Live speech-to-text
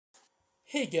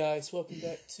Hey guys, welcome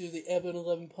back to the Evan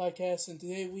 11 podcast, and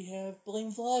today we have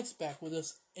Blaine Vlogs back with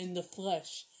us in the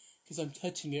flesh, because I'm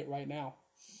touching it right now.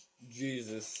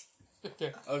 Jesus.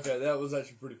 Okay. Okay, that was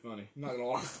actually pretty funny. Not gonna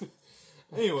lie.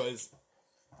 Anyways,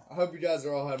 I hope you guys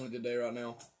are all having a good day right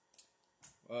now.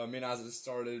 Me and Isaac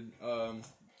started,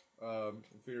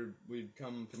 figured we'd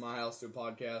come to my house to a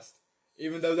podcast,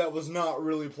 even though that was not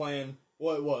really planned.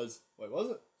 Well, it was. Wait,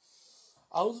 was it?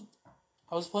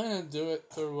 I was planning to do it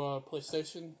through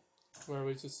PlayStation, where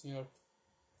we just,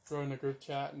 throw in a group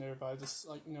chat and everybody just,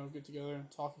 get together and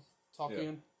talking.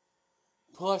 Yeah.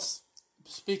 Plus,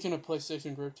 speaking of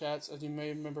PlayStation group chats, as you may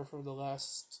remember from the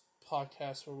last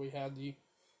podcast where we had the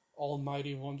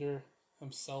almighty wonder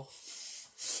himself,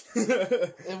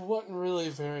 it wasn't really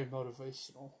very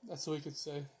motivational. That's what we could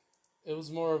say. It was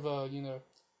more of a,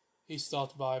 he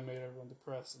stopped by, made everyone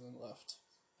depressed, and then left.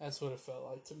 That's what it felt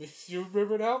like to me. You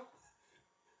remember now?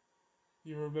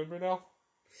 You remember now?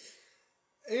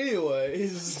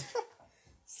 Anyways,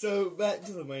 so back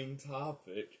to the main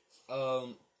topic.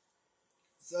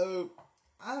 So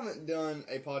I haven't done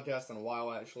a podcast in a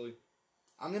while, actually.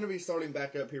 I'm going to be starting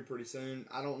back up here pretty soon.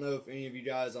 I don't know if any of you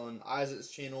guys on Isaac's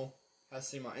channel has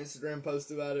seen my Instagram post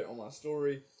about it on my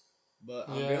story, but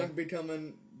I'm going to be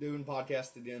doing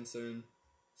podcasts again soon.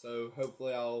 So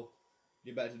hopefully I'll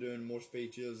get back to doing more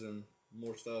speeches and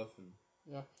more stuff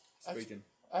and speaking.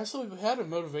 Actually, we had a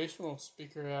motivational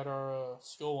speaker at our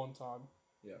school one time.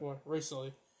 Yeah. Well,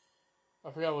 recently.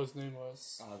 I forgot what his name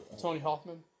was. Tony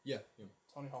Hoffman? Yeah.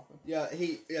 Tony Hoffman. Yeah,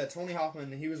 Tony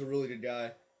Hoffman, he was a really good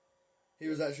guy. He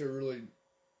was actually really,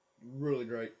 really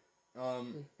great.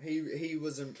 He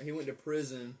went to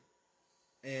prison,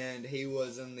 and he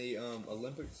was in the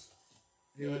Olympics.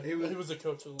 He was a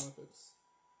coach of the Olympics.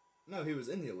 No, he was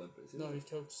in the Olympics. No, he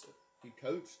coached it. He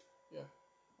coached? Yeah.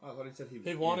 Oh, I thought he said he was.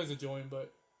 He wanted to join,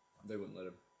 but they wouldn't let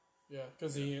him. Yeah,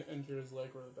 because he injured his leg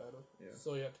really badly. Yeah.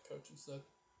 So he had to coach instead.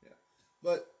 Yeah.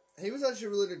 But he was actually a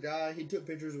really good guy. He took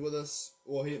pictures with us.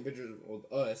 Well, he took pictures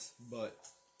with us, but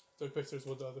took pictures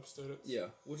with the other students. Yeah,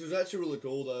 which was actually really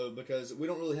cool, though, because we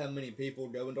don't really have many people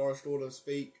go into our school to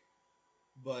speak,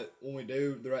 but when we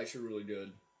do, they're actually really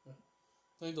good. Yeah.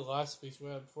 I think the last speech we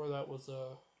had before that was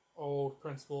old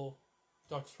principal,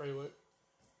 Dr. Treywick.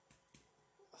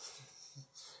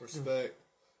 Respect.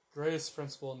 Greatest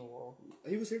principal in the world.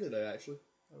 He was here today, actually.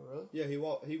 Oh, really? Yeah,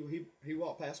 he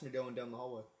walked past me going down the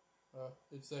hallway.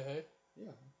 Did you say hey?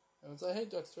 Yeah. I would say, hey,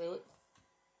 Dr. Treywick.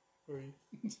 Who are you?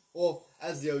 Well,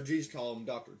 as the OGs call him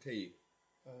Dr. T.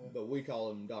 But we call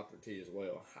him Dr. T as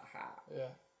well. Ha ha.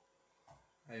 Yeah.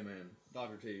 Hey, man.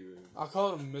 Dr. T. I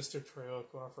called him Mr.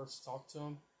 Treywick when I first talked to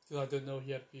him, because I didn't know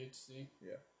he had a PhD.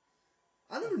 Yeah.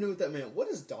 I never knew what that meant. What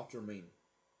does doctor mean?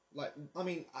 Like, I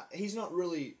mean, he's not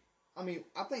really... I mean,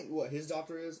 I think what his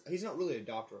doctor is, he's not really a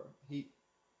doctor.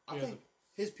 I think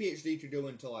his PhD could go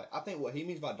into, like... I think what he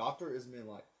means by doctor is mean,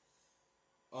 like...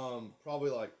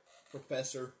 probably, like,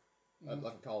 professor at,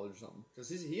 like, a college or something. Because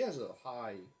he has a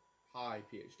high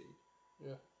PhD.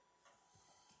 Yeah.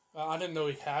 I didn't know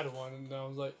he had one, and I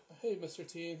was like, hey, Mr.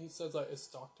 T, and he says, like, it's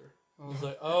doctor. I was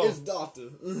like, oh. It's doctor.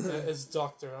 It's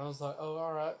doctor. And I was like, oh,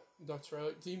 alright, Dr.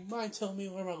 Relic, do you mind telling me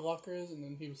where my locker is? And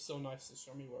then he was so nice to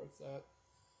show me where it's at.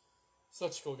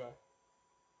 Such a cool guy.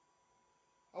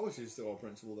 I wish he was still our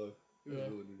principal, though. He was a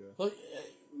really good guy. Like,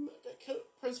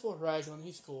 Principal Raglan,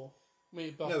 he's cool.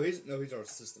 No, he's our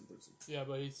assistant principal. Yeah,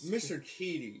 but he's... Mr.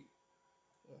 Keaty.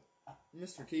 Yeah.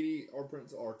 Mr. Keaty, our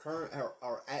principal,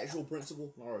 our actual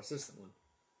principal, not our assistant one.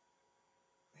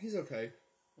 He's okay.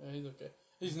 Yeah, he's okay.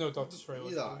 He's no Dr. Treywick.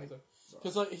 He's alright.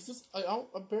 Because, like, he's just... I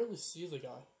barely see the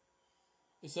guy.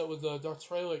 Except with Dr.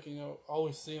 Treywick, I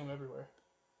always see him everywhere.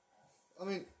 I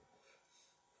mean...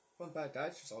 Fun fact, I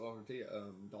actually saw Dr. T at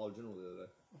Dollar General the other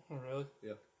day. Oh, really?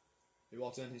 Yeah. He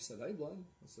walked in, he said, hey, Blaine.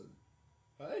 I said,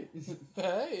 hey.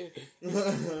 Hey.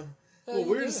 Well,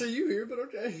 weird to see you here, but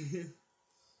okay.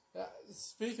 Yeah,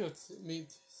 speaking of me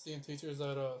seeing teachers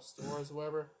at stores or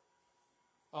whatever,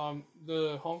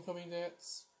 the homecoming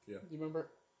dance, Yeah. you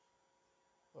remember?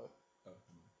 What? Oh,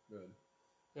 good.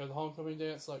 Yeah, the homecoming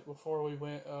dance, like, before we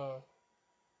went to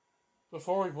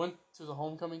the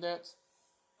homecoming dance,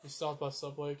 we stopped by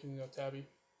Subway, because, Tabby.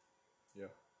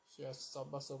 Yeah. She has to stop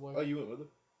by Subway. Oh, you went with her?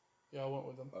 Yeah, I went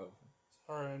with them. Oh.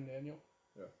 Her and Daniel.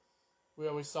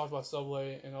 Yeah. We stopped by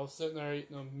Subway, and I was sitting there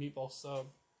eating a meatball sub,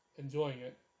 enjoying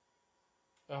it.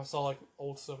 And I saw, like, an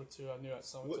old sub or two I knew at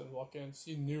Summerton walk in.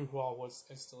 She knew who I was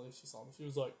instantly. She saw me. She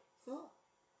was like, huh?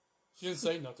 She didn't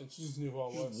say nothing. She just knew who I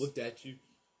was. She just looked at you.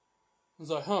 I was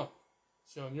like, huh?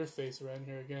 Showing your face around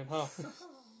here again, huh? I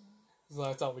was like,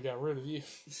 I thought we got rid of you.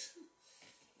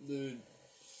 Dude.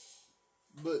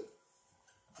 But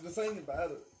the thing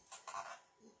about it,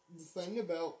 the thing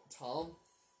about Tom,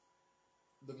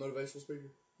 the motivational speaker,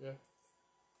 Yeah.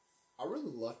 I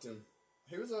really liked him.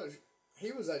 He was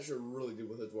actually really good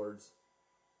with his words.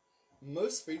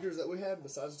 Most speakers that we had,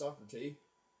 besides Dr. T,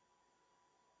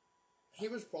 he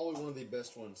was probably one of the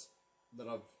best ones that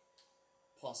I've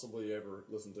possibly ever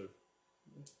listened to.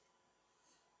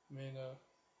 I mean,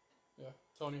 yeah,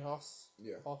 Tony Haas.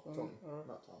 Yeah, Hoffman, Tony, or-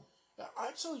 not Tom. Yeah, I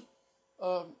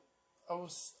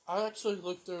actually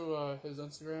looked through his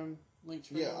Instagram link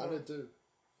tree. Yeah, I did too.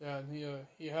 Yeah, and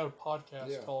he had a podcast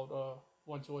Yeah. called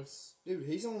One Choice. Dude,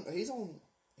 he's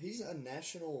a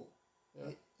national.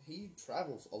 Yeah. He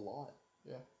travels a lot.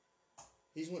 Yeah.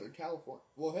 He's went to California.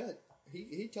 Well, heck,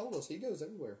 he told us he goes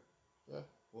everywhere. Yeah.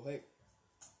 Well, heck,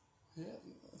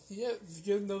 Yeah, he's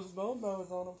getting those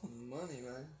momos on him. money,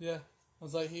 man. Yeah. I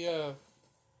was like, yeah,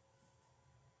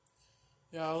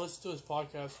 I listened to his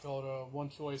podcast called One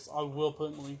Choice. I will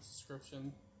put in the link in the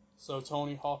description. So,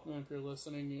 Tony Hoffman, if you're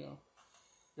listening,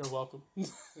 you're welcome.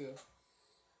 Yeah.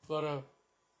 But,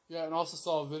 yeah, and also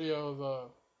saw a video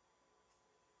of,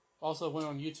 also went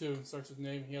on YouTube and searched his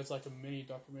name. He has like a mini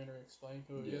documentary explaining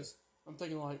who he Yeah. is. I'm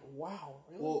thinking like, wow,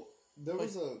 really? Well, there Like,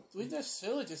 was a we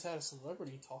necessarily just had a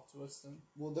celebrity talk to us then.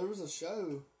 there was a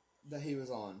show that he was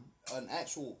on, an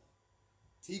actual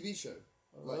TV show,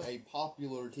 like a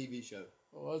popular TV show.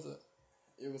 What was it?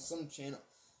 It was some channel.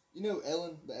 You know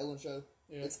Ellen, the Ellen Show?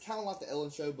 Yeah. It's kind of like the Ellen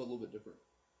Show, but a little bit different.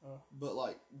 Oh. But,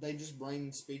 like, they just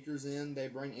bring speakers in. They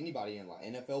bring anybody in, like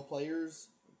NFL players,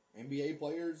 NBA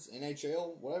players,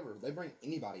 NHL, whatever. They bring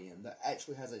anybody in that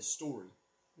actually has a story.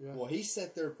 Yeah. Well, he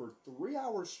sat there for 3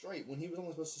 hours straight when he was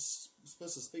only supposed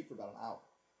to speak for about an hour.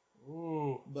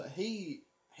 Ooh. But he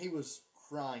was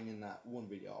crying in that one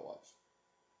video I watched.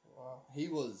 Wow. He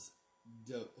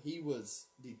was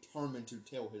determined to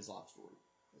tell his life story.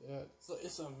 Yeah.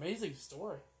 It's an amazing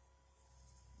story.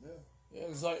 Yeah. Yeah,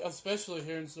 it's like, especially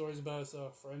hearing stories about his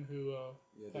friend who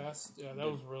passed. Yeah, that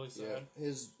was really sad. Yeah,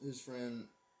 his friend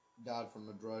died from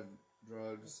the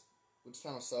drugs, which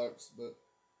kind of sucks, but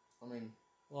I mean,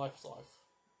 Life's life.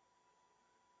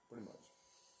 pretty much.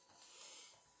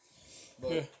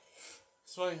 But Yeah.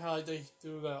 It's funny how they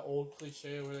do that old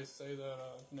cliche where they say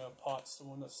that pot's the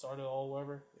one that started all,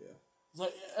 whatever. yeah. It's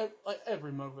like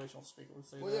every motivational speaker would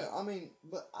say Well, that. yeah. I mean,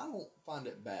 but I don't find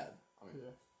it bad. Yeah.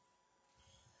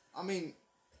 I mean,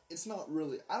 it's not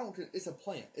really. I don't. It's a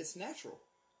plant. It's natural.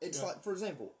 It's Yeah. like, for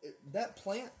example, that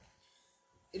plant.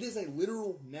 It is a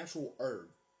literal natural herb.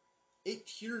 It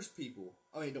cures people.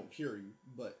 I mean, it don't cure you,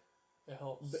 but It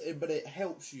helps. but it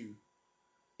helps you.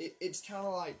 It's kind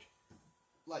of like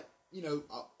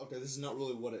okay, this is not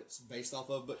really what it's based off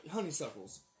of, but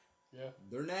honeysuckles, Yeah.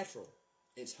 they're natural.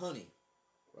 It's honey,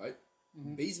 right?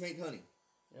 Mhm. Bees make honey.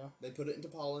 Yeah. They put it into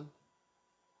pollen.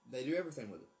 They do everything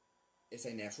with it. It's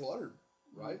a natural herb,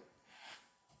 right?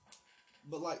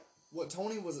 But like what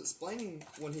Tony was explaining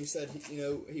when he said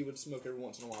he would smoke every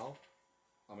once in a while.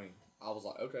 I mean, I was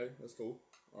like, okay, that's cool.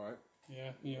 All right.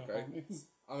 Yeah. Okay.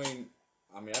 I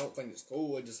mean, I don't think it's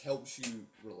cool. It just helps you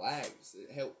relax.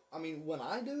 I mean, when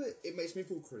I do it, it makes me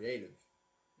feel creative.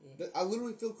 Yeah. I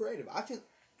literally feel creative.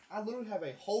 I literally have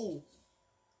a whole.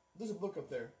 There's a book up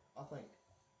there. I think,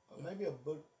 maybe a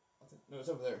book. I think no, it's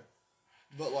over there.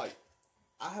 But like,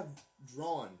 I have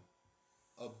drawn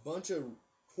a bunch of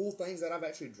cool things that I've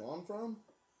actually drawn from.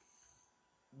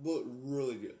 Look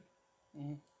really good.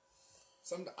 Mm-hmm.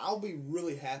 I'll be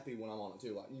really happy when I'm on it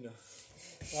too. Like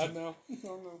I know. I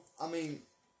know. I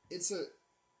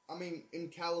mean, in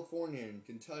California and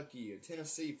Kentucky and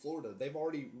Tennessee, Florida, they've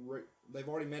already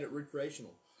made it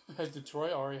recreational.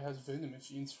 Detroit already has vending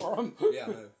machines for them. Yeah, I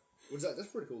know. That's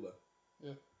pretty cool though.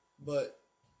 Yeah. But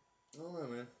I don't know,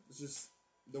 man. It's just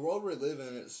the world we live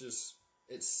in.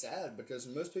 It's sad because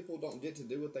most people don't get to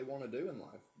do what they want to do in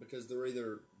life because they're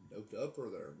either doped up or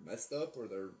they're messed up or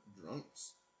they're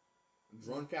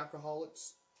drunk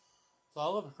alcoholics. So I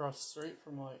live across the street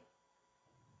from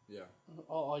Yeah.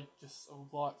 just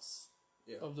lots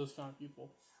Yeah. of those kind of people.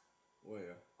 Well,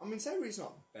 yeah. I mean, Savory's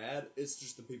not bad. It's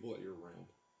just the people that you're around.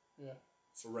 Yeah.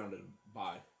 Surrounded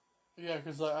by. Yeah,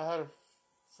 because I had a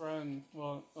friend.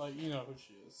 Well, you know who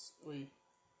she is. We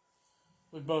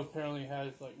both apparently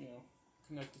had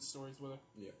connected stories with her.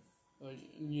 Yeah.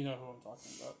 You know who I'm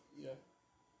talking about. Yeah.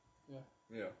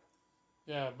 Yeah.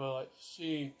 Yeah, but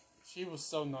she was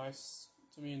so nice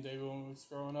to me and David when we was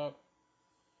growing up.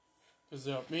 Because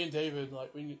me and David,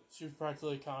 she was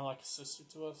practically kind of like a sister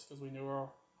to us because we knew her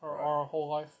Right. our whole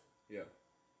life. Yeah.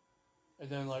 And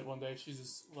then one day she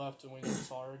just left and we never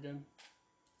saw her again.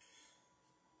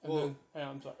 And Well- then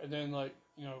I'm sorry. And then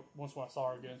once when I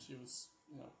saw her again, she was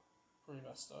pretty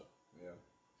messed up. Yeah.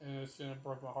 and it's gonna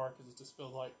break my heart because it just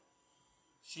feels like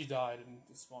she died and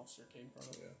this monster came from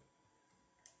it. Yeah.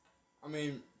 I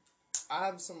mean, I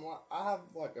have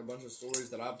like a bunch of stories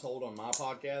that I've told on my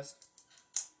podcast,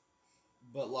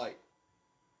 but like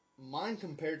mine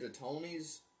compared to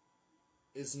Tony's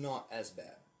is not as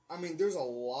bad. I mean, there's a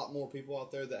lot more people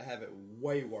out there that have it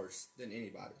way worse than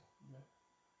anybody. Yeah.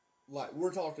 Like,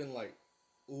 we're talking like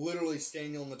literally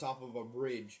standing on the top of a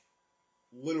bridge,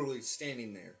 literally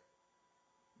standing there.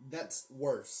 That's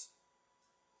worse.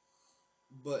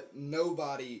 But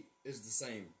nobody is the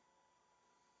same,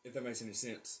 if that makes any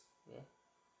sense. Yeah.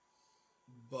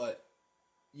 But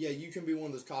yeah, you can be one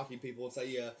of those cocky people and say,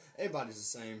 yeah, everybody's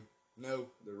the same. No,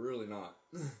 they're really not.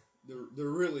 they're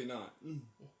really not. And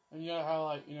you know how,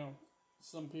 like, you know,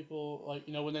 some people, like,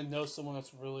 you know, when they know someone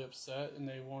that's really upset and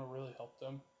they want to really help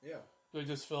them, Yeah. they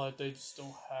just feel like they just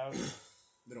don't have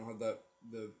They don't have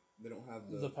they don't have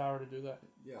the power to do that.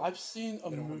 yeah. I've seen a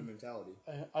They don't have the movie. mentality.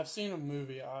 I've seen a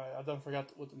movie. I don't forget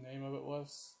what the name of it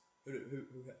was.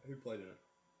 Who played in it?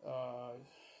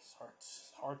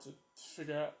 It's hard to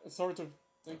figure out. It's hard to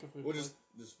think of who. Well, just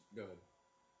go ahead.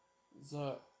 It's,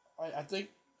 I think.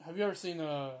 Have you ever seen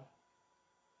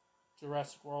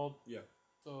Jurassic World? Yeah.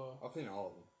 The I've seen all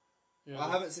of them. yeah.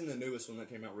 I haven't seen the newest one that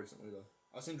came out recently though.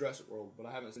 I've seen Jurassic World, but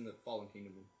I haven't seen the Fallen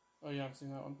Kingdom one. Oh yeah, I've seen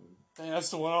that one. Dang, that's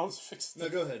the one I was fixing. No,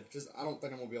 go ahead. Just I don't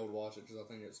think I'm gonna be able to watch it because I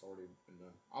think it's already been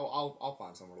done. I'll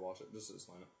find somewhere to watch it just to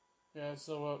explain it. Yeah,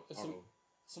 so I don't know.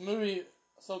 it's a movie.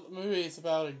 So the movie is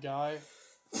about a guy,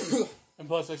 and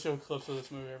plus I show clips of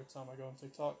this movie every time I go on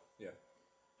TikTok. Yeah.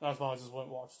 And that's why I just went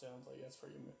and watched it. I was like, yeah, it's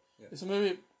pretty good. Yeah. It's a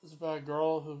movie. It's about a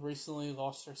girl who recently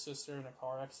lost her sister in a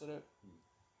car accident.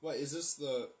 Wait, is this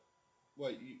the?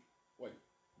 Wait.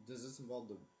 Does this involve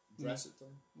the Jurassic thing?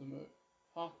 The movie,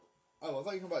 huh? Oh, I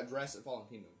thought you were talking about Jurassic Fallen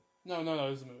Kingdom. No,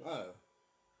 it's a movie. Oh.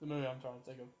 The movie I'm trying to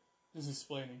think of. Just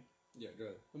explaining. Yeah, go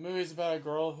ahead. The movie is about a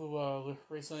girl who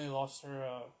recently lost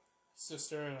her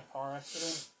sister in a car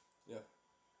accident. Yeah.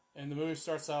 And the movie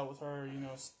starts out with her, you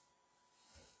know,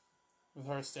 with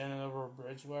her standing over a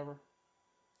bridge, or whatever.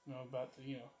 You know, about the,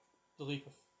 you know, the leap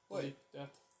of death.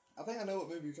 I think I know what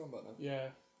movie you're talking about now. Yeah.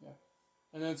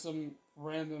 And then some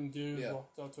random dude Yeah.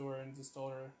 walked up to her and just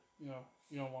told her, you know,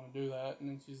 you don't want to do that. And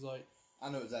then she's like, I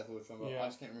know exactly what you're talking about. Yeah. I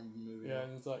just can't remember the movie. yeah,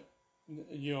 and it's like,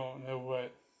 you don't know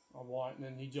what I want. And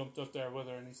then he jumped up there with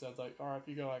her and he said, like, all right, if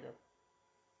you go, I go.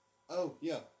 Oh,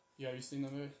 yeah. Yeah, you seen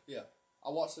that movie? Yeah. I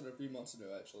watched it a few months ago,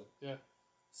 actually. Yeah.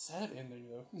 Sad ending,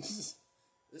 though.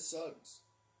 It sucks.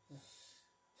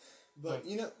 But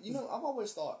you know, I've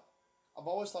always thought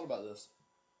about this.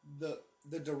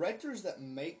 The directors that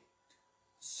make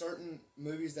certain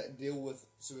movies that deal with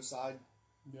suicide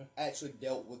Yeah. actually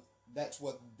dealt with. That's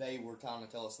what they were trying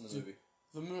to tell us in the movie.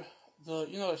 The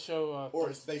you know the show Or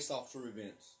it's based off true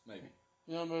events, maybe.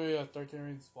 you know the movie 13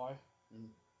 Reasons Why. Mhm.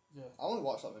 Yeah. I only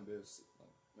watched like maybe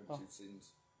 2 seasons.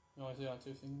 You only see like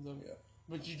 2 seasons of it. Yeah.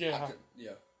 But you get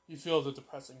Yeah. you feel the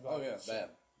depressing vibe. Oh yeah,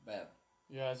 bad.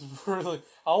 Yeah, it's really.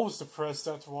 I was depressed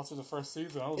after watching the first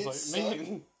season. I was It like, sucked.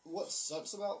 man. What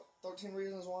sucks about 13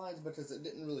 Reasons Why is because it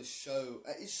didn't really show.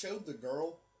 It showed the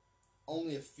girl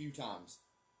only a few times,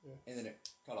 Yeah. and then it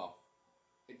cut off.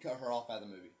 It cut her off out of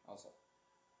the movie. I was like,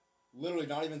 literally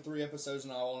not even 3 episodes,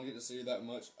 and I only get to see her that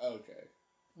much. Okay.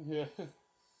 Yeah.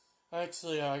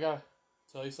 Actually, I gotta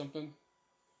tell you something.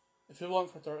 If it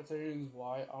wasn't for 13 Reasons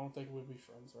Why, I don't think we'd be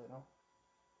friends right now.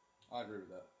 I agree with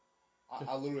that.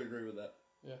 I literally agree with that.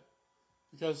 Yeah.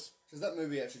 Because that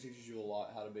movie actually teaches you a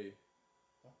lot how to be,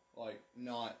 like,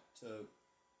 not to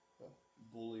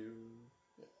bully or...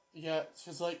 yeah, it's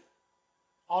just like,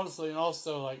 honestly, and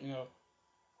also, like, you know,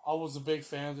 I was a big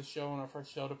fan of the show when I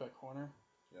first showed up at Corner.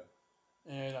 Yeah.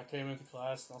 And I came into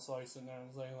class and I saw you sitting there and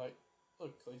was like,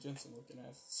 look, Clay Jensen looking at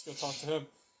us. Let's go talk to him.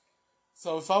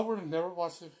 So if I were to never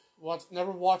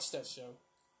never watch that show,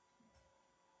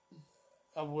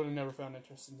 I would have never found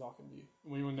interest in talking to you.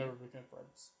 We would never become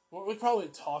friends. Well, we probably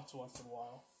talked once in a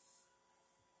while.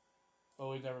 But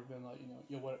we've never been like, you know,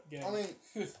 yo, what gang? I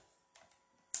mean,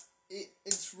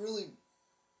 it's really...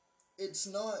 It's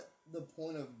not the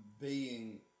point of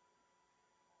being...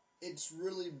 It's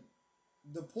really...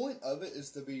 The point of it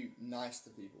is to be nice to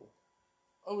people.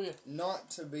 Oh, yeah. Not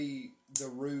to be the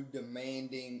rude,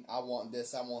 demanding, I want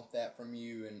this, I want that from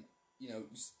you, and, you know,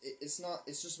 it's not...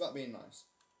 It's just about being nice.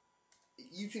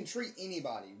 You can treat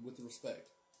anybody with respect.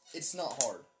 It's not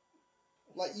hard.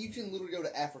 Like, you can literally go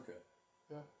to Africa.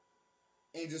 Yeah.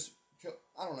 And just...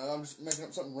 I don't know, I'm just making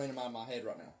up something random out of my head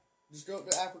right now. Just go up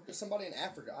to Africa, somebody in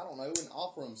Africa, I don't know, and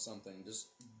offer them something. Just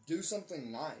do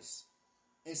something nice.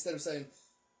 Instead of saying...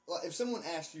 Like, if someone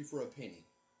asked you for a penny,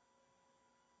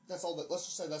 that's all that... Let's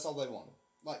just say that's all they wanted.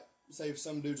 like, say if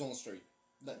some dude's on the street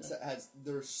that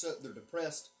they're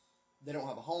depressed, they don't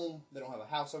have a home, they don't have a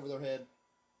house over their head,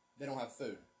 they don't have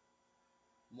food.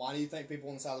 Why do you think people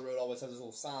on the side of the road always have those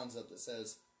little signs up that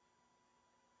says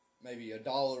maybe $1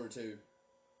 or $2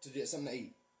 to get something to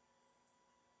eat?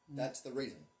 That's the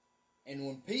reason. And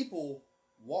when people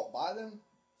walk by them,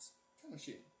 it's kind of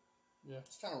shitty. Yeah.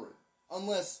 It's kind of rude.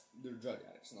 Unless they're drug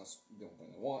addicts, and that's the only thing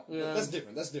they want. Yeah. But that's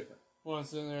different. That's different.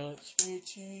 Once in there, like, spare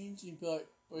change, you'd be like,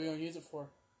 what are you going to use it for?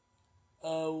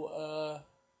 Oh,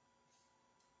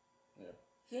 Yeah.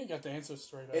 You ain't got the answer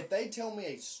straight up. If they tell me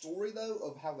a story, though,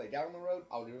 of how they got on the road,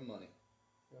 I'll give them money.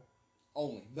 Yeah.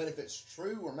 Only. But if it's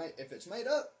true or if it's made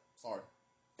up, sorry.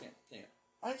 Can't.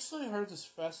 I actually heard this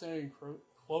fascinating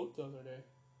quote the other day.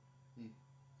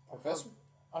 Professor?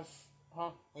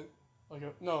 Huh? Who? Like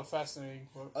a fascinating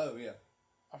quote. Oh, yeah.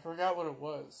 I forgot what it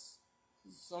was.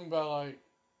 Something about like.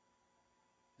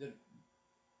 Did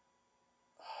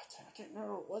I can't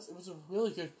remember what it was. It was a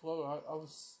really good quote. I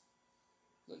was.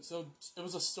 Like, so it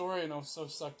was a story, and I was so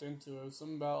sucked into it. It was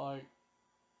something about like.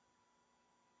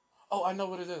 Oh, I know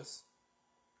what it is.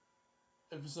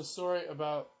 It was a story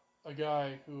about a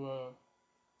guy who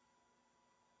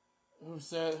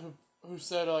said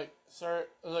like, sir,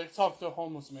 like, talked to a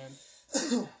homeless man.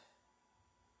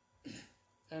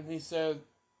 And he said,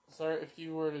 sir, if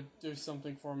you were to do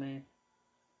something for me,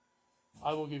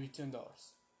 I will give you $10.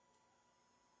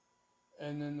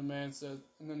 And then the man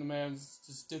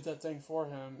just did that thing for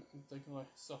him, and thinking like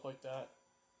stuff like that.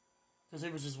 Because he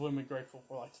was just women grateful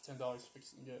for like the $10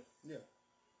 fixing to get. Yeah.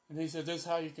 And he said, this is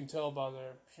how you can tell by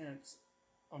their appearance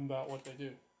about what they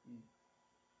do.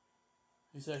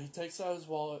 He said he takes out his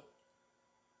wallet,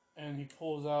 and he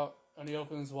pulls out, and he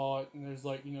opens his wallet, and there's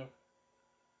like,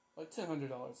 like $1,000 in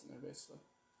there, basically.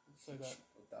 Say that.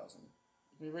 1,000.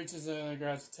 He reaches in and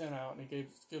grabs the 10 out, and he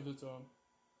gives it to him.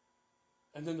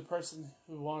 And then the person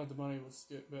who wanted the money was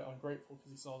a bit ungrateful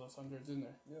because he saw those hundreds in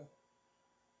there. Yeah.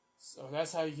 So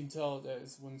that's how you can tell that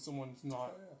is when someone's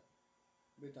not. Oh, yeah.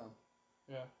 Big time.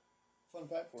 Yeah. Fun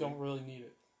fact for Don't you. really need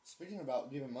it. Speaking about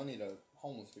giving money to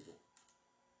homeless people.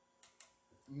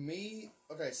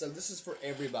 Okay, so this is for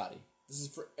everybody. This is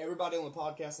for everybody on the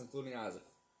podcast, including Isaac.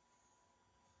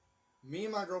 Me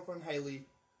and my girlfriend Haley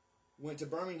went to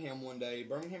Birmingham one day,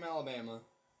 Birmingham, Alabama,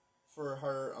 for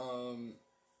her,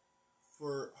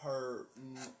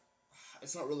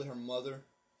 it's not really her mother.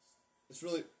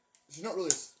 She's not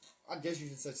really, I guess you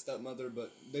should say stepmother,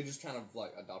 but they just kind of,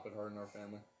 like, adopted her in our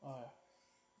family. Oh, yeah.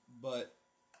 But,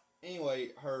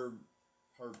 anyway, her,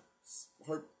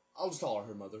 I'll just call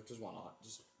her mother, because why not?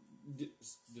 Just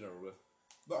get over with.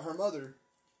 But her mother,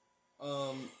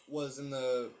 was in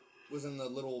the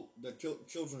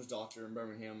children's doctor in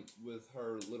Birmingham with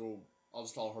her little, I'll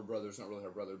just call her brother, it's not really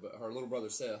her brother, but her little brother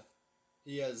Seth.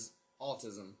 He has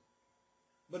autism.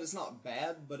 But it's not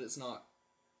bad, but it's not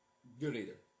good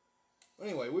either.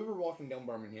 Anyway, we were walking down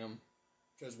Birmingham,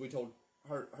 because we told,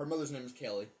 her mother's name is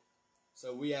Kelly.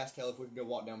 So we asked Kelly if we could go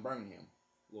walk down Birmingham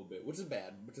a little bit, which is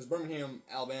bad, because Birmingham,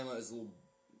 Alabama is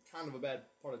kind of a bad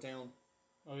part of town.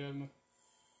 Oh, yeah.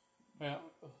 Yeah,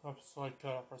 so I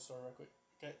cut off our story real quick.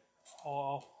 Okay.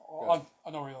 I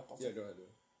know where you left off. Yeah, go ahead,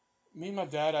 dude. Me and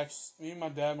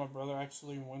my brother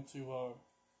actually went to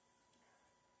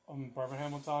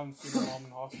Birmingham one time to see my mom in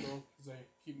the hospital because they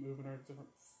keep moving her to different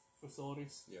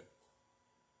facilities. Yeah.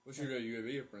 What's your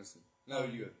UAB or Princeton? No,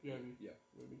 UAB. UAB. Yeah.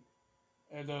 UAB.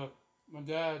 And my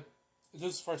dad, this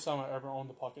is the first time I ever owned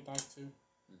a pocket knife too.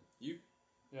 You?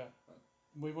 Yeah.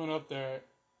 We went up there,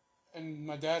 and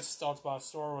my dad stopped by a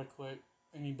store real quick,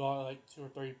 and he bought like 2 or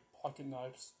 3 pocket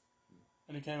knives.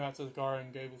 And he came out to the car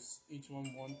and gave us each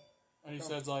one. And he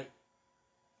said like,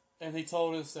 and he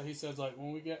told us that he said like,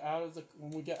 when we get out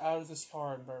of this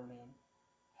car in Birmingham,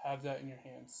 have that in your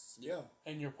hands. Yeah.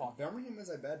 In your pocket. Birmingham is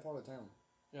a bad part of town.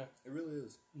 Yeah. It really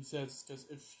is. He says, because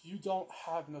if you don't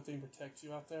have nothing to protect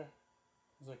you out there,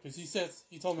 I was like, because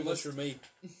he told me Unless this. you're me.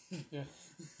 Yeah.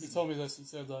 He told me this. He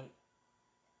said like,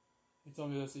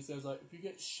 he says like, if you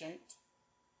get shanked,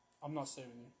 I'm not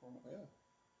saving you from it. Yeah.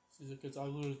 Because I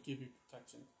literally give you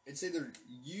protection. It's either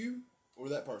you or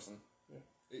that person. Yeah.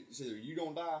 It's either you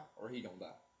don't die or he don't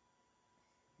die.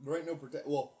 There ain't no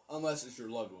well, unless it's your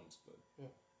loved ones, but. Yeah.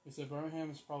 He said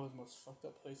Birmingham is probably the most fucked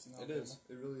up place in Alabama. It is.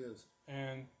 It really is.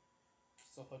 And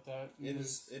stuff like that. It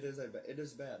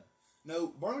is bad. No,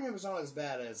 Birmingham is not as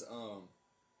bad as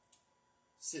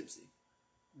Sipsey.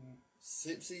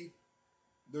 Sipsey,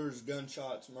 there's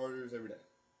gunshots, murders every day.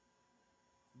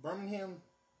 Birmingham,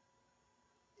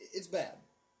 it's bad.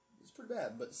 It's pretty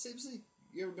bad. But Sipsey,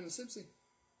 you ever been to Sipsey?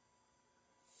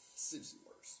 Sipsey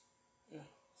worse. Yeah.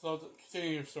 So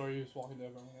continue your story. You was walking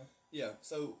down Birmingham. Yeah,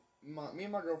 so me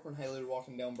and my girlfriend Haley were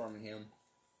walking down Birmingham,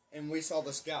 and we saw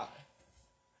this guy.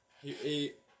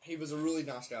 He was a really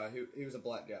nice guy. He was a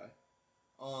black guy.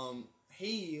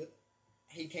 He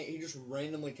just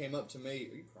randomly came up to me.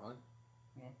 Are you crying?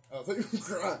 No. Oh, I thought you were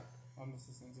crying. I'm just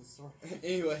listening to the story.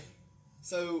 Anyway,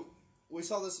 so we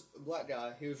saw this black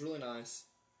guy. He was really nice.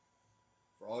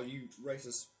 For all you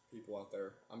racist people out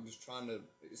there, I'm just trying to.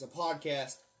 It's a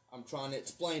podcast. I'm trying to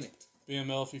explain it.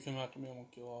 BML, if you come after me, I'm gonna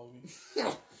kill all of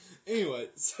you. Anyway,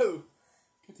 so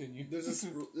Continue. there's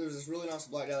this really nice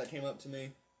black guy that came up to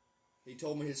me. He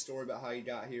told me his story about how he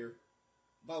got here.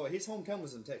 By the way, his hometown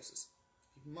was in Texas.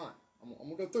 Keep in mind, I'm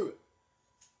gonna go through it.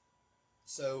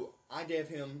 So I gave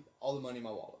him all the money in my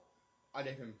wallet. I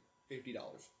gave him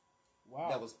 $50. Wow.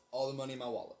 That was all the money in my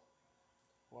wallet.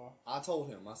 Wow. I told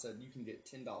him, I said, you can get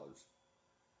 $10.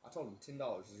 I told him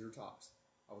 $10 is your tops.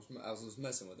 I was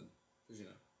messing with him, because you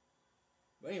know.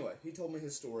 But anyway, he told me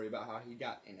his story about how he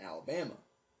got in Alabama.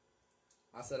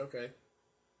 I said, okay.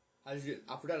 How did you get?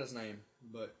 I forgot his name,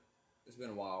 but it's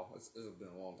been a while. It's been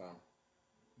a long time.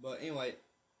 But anyway,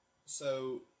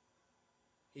 so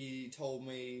he told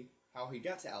me how he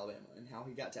got to Alabama, and how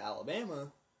he got to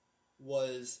Alabama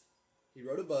was he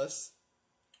rode a bus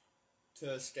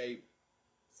to escape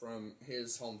from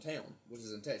his hometown, which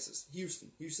is in Texas.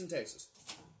 Houston, Texas.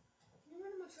 Can you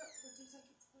run in my truck for 2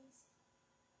 seconds, please?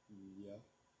 Yeah.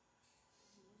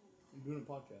 I'm doing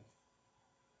a podcast.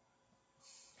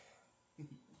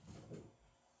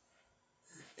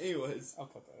 I'll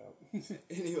cut that out.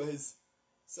 Anyways,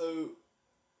 so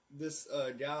this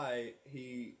guy,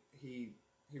 he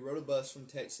rode a bus from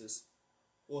Texas.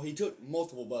 Well, he took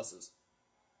multiple buses,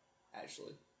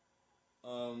 actually.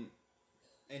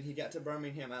 And he got to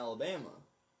Birmingham, Alabama.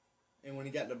 And when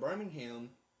he got to Birmingham,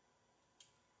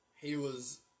 he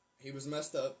was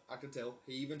messed up. I could tell.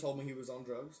 He even told me he was on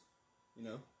drugs. You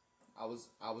know, I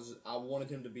wanted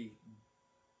him to be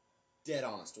dead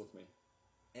honest with me,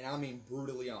 and I mean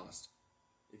brutally honest.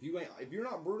 If you're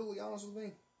not brutally honest with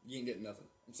me, you ain't getting nothing.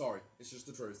 I'm sorry. It's just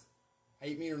the truth.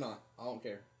 Hate me or not, I don't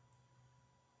care.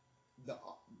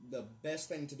 The best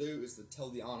thing to do is to tell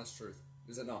the honest truth.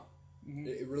 Is it not? Mm-hmm.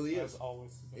 It really is. As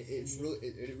always.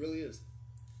 It really is.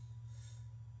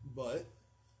 But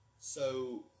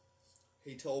so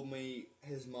he told me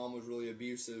his mom was really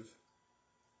abusive.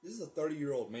 This is a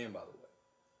 30-year-old man, by the way.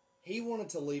 He wanted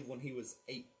to leave when he was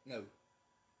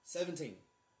 17.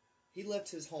 He left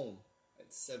his home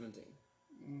at 17.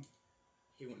 Mm.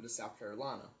 He went to South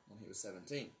Carolina when he was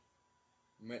 17.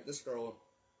 Met this girl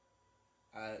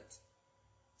at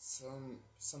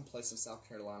some place in South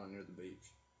Carolina near the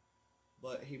beach.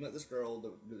 But he met this girl.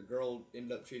 The girl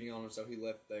ended up cheating on him, so he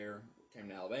left there, came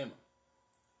to Alabama.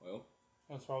 Well,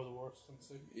 That's probably the worst thing to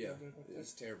see. yeah,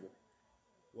 it's terrible.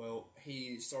 Well,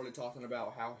 he started talking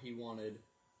about how he wanted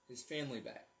his family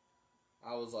back.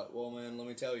 I was like, well, man, let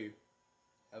me tell you,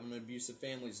 having an abusive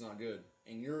family is not good.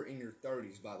 And you're in your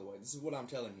 30s, by the way. This is what I'm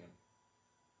telling him.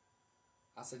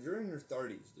 I said, you're in your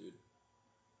 30s, dude.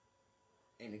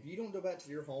 And if you don't go back to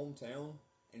your hometown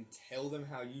and tell them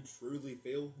how you truly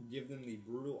feel, give them the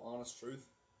brutal, honest truth,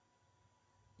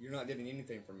 you're not getting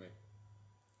anything from me.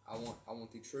 I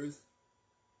want the truth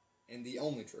and the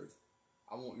only truth.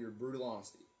 I want your brutal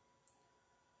honesty.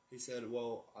 He said,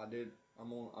 well,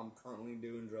 I'm currently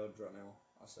doing drugs right now.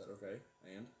 I said, okay,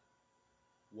 and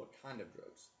what kind of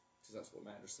drugs? Because that's what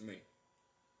matters to me.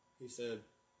 He said,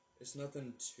 it's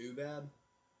nothing too bad.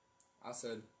 I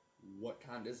said, what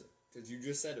kind is it? Because you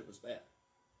just said it was bad.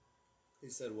 He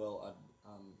said, well,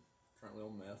 I'm currently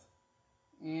on meth.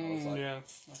 I was like, yeah,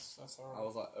 that's alright. I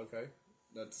was like, okay,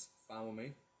 that's fine with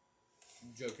me.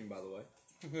 Joking, by the way.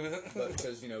 But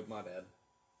because, my dad.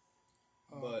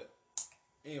 But,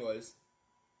 anyways,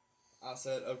 I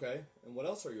said, okay, and what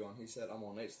else are you on? He said, I'm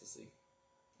on ecstasy.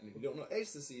 And if you don't know what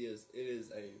ecstasy is,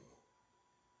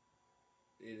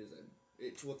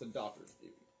 it's what the doctors give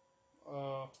you.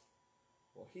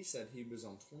 Well, he said he was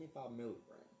on 25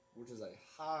 milligrams, which is a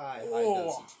high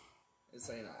dosage. It's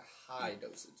saying a high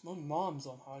dosage. My mom's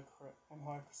on high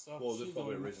stuff. Well, there's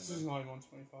probably a reason. She's not even on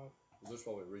 25. Well, there's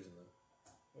probably a reason,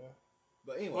 though. Yeah.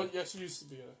 But anyway. Well, yeah, she used to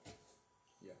be a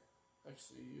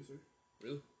ecstasy user.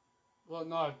 Really? Well,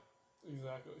 not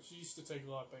exactly. She used to take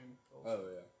a lot of pain pills. Oh,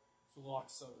 yeah. So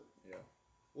lots of it. Yeah.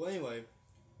 Well, anyway,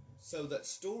 so that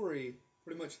story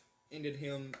pretty much ended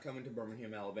him coming to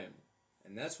Birmingham, Alabama.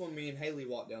 And that's when me and Haley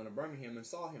walked down to Birmingham and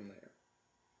saw him there.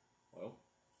 Well,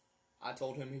 I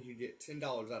told him he could get $10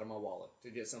 out of my wallet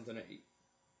to get something to eat.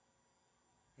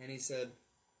 And he said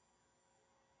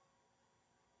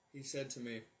to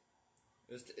me,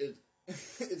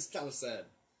 it's kind of sad.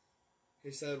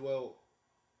 He said, well,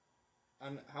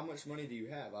 And how much money do you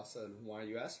have? I said, why are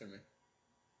you asking me?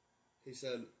 He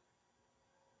said,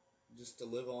 just to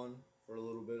live on for a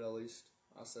little bit at least.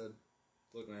 I said,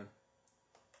 look, man,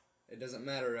 it doesn't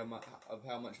matter of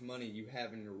how much money you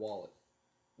have in your wallet.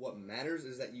 What matters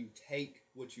is that you take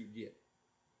what you get.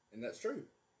 And that's true.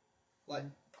 Like,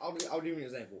 I'll give you an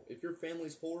example. If your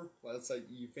family's poor, like let's say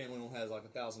your family only has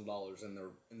like $1,000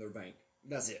 in their bank.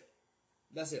 That's it.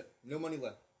 That's it. No money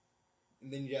left.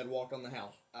 And then you had to walk on the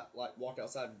house, walk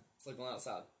outside, sleep on the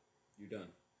outside. You're done.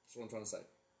 That's what I'm trying to say.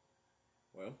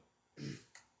 Well,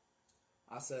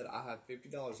 I said I have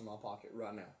 $50 in my pocket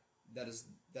right now. That is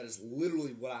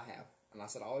literally what I have. And I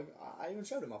said I even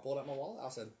showed him. I pulled out my wallet. I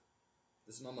said,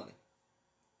 this is my money.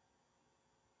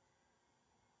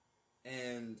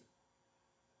 And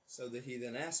so that he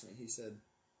then asked me. He said,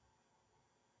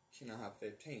 can I have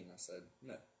 15? I said,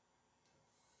 no.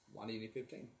 Why do you need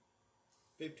 15?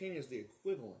 15 is the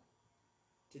equivalent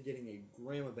to getting a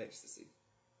gram of ecstasy.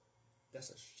 That's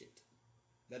a shit.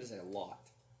 That is a lot,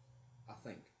 I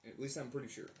think. At least I'm pretty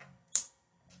sure.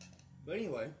 But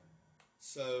anyway,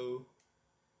 so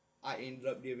I ended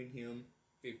up giving him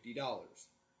 $50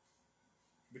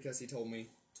 because he told me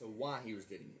to why he was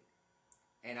getting it.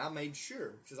 And I made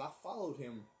sure, because I followed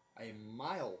him a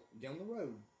mile down the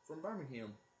road from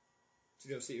Birmingham to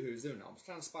go see what he was doing. I was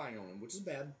kind of spying on him, which is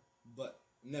bad, but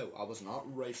no, I was not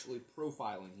racially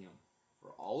profiling him. For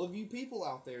all of you people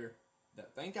out there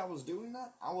that think I was doing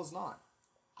that, I was not.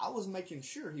 I was making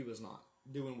sure he was not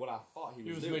doing what I thought he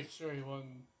was doing. He was making sure he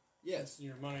wasn't using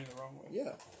your money the wrong way.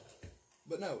 Yeah.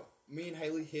 But no, me and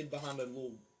Haley hid behind a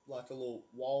little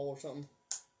wall or something.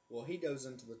 Well, he goes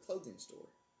into the clothing store.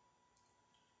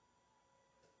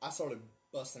 I started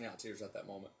busting out tears at that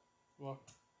moment. What?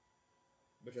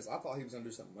 Because I thought he was going to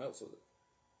do something else with it.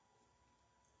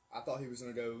 I thought he was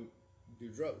going to go do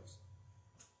drugs.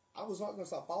 I was not going to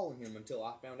stop following him until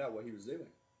I found out what he was doing.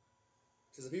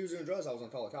 Because if he was doing drugs, I was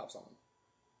going to call the cops on him.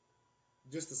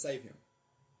 Just to save him.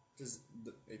 Because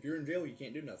if you're in jail, you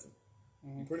can't do nothing.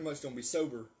 Mm-hmm. You pretty much don't be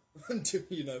sober until,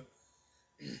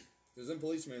 Because them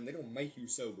policemen, they don't make you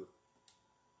sober.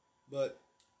 But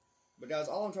guys,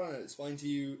 all I'm trying to explain to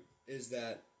you is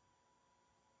that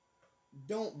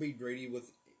don't be greedy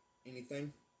with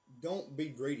anything. Don't be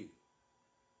greedy.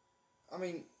 I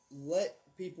mean, let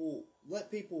people,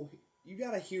 you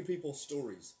gotta hear people's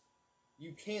stories.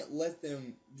 You can't let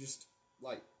them just,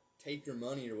 take your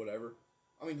money or whatever.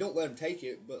 I mean, don't let them take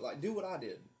it, but, do what I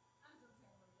did.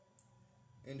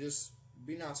 And just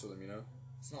be nice with them,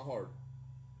 It's not hard.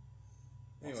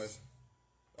 Anyways,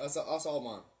 that's all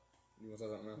mine. You want to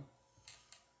say something now?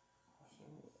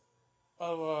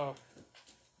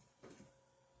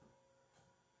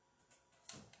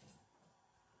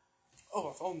 Oh,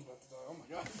 my phone's about to die. Oh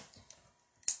my god.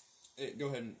 Hey, go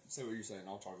ahead and say what you're saying.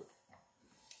 I'll charge it.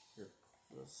 Here.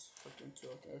 Let's hook into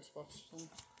an Xbox thing.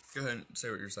 Go ahead and say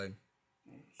what you're saying.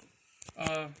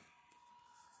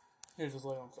 Here's just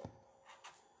lay on top.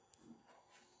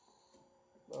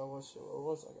 What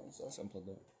was I gonna say? Something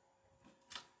like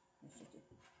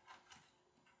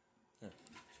that.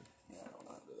 Yeah, I don't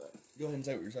know how to do that. Go ahead and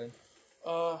say what you're saying.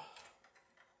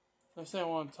 Next thing I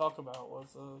wanted to talk about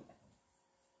was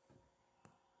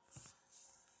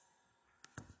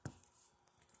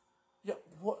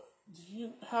what do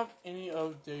you have any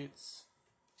updates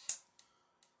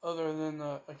other than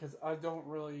because I don't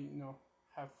really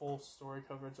have full story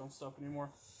coverage on stuff anymore.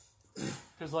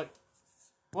 Because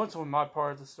once when my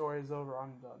part of the story is over,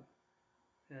 I'm done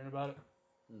hearing about it.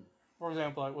 For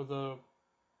example, with the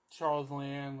Charles and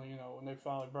Leanne, when they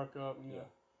finally broke up and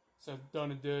said done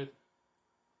and did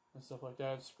and stuff like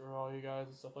that, screw all you guys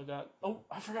and stuff like that. Oh,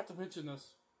 I forgot to mention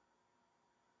this.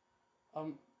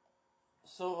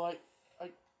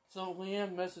 So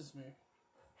Leanne messaged me.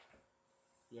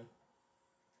 Yeah.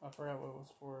 I forgot what it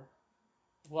was for.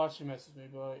 Well, she messaged me,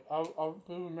 but I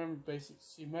remember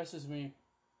basics. She messaged me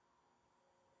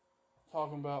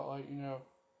talking about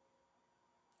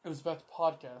it was about the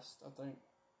podcast, I think.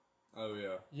 Oh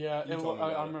yeah. Yeah,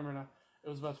 I remember now. It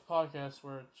was about the podcast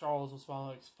where Charles was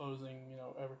finally exposing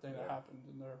everything that happened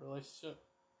in their relationship.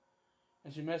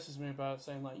 And she messaged me about it,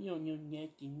 saying you don't know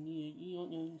nothing, you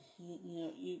don't know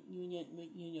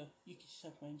you can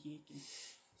suck my dick and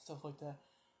stuff like that.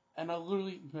 And I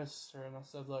literally messaged her and I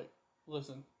said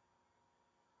listen,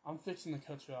 I'm fixing to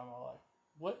cut you out of my life.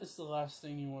 What is the last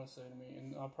thing you want to say to me?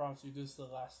 And I promise you, this is the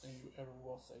last thing you ever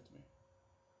will say to me.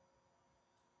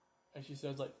 And she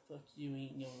says fuck you,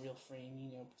 ain't no real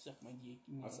friend, suck my dick.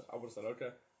 I would have said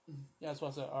okay. Yeah, that's why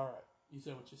I said, alright, you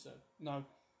said what you said. And I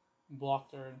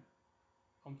blocked her and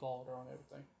unfollowed her on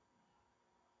everything.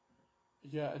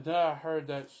 Yeah, and then I heard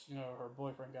that her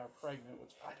boyfriend got pregnant,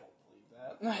 which I don't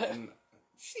believe that. And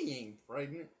she ain't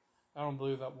pregnant. I don't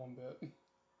believe that one bit.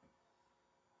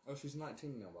 Oh, she's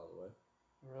 19 now, by the way.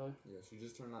 Really? Yeah, she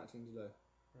just turned 19 today.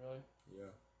 Really?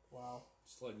 Yeah. Wow.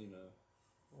 Just letting you know.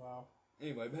 Wow.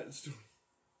 Anyway, back to the story.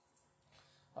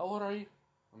 How old are you?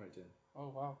 I'm 18. Oh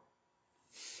wow.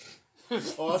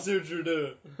 Oh, I see what you're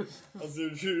doing. I see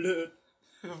what you're doing.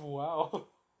 Wow.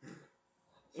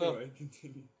 So, Anyway,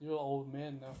 continue. you're an old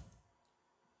man now.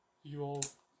 You old.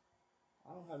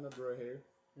 I don't have no gray hair.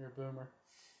 You're a boomer.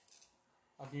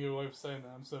 I can get away with saying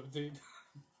that. I'm 17.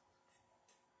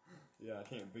 Yeah, I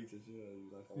can't beat the shit out of you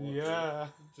like I want Yeah. to.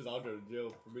 Just I'll go to jail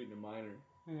for beating a minor.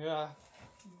 Yeah.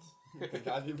 The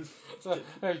guy he was So,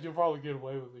 hey, you'll probably get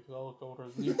away with it because I look older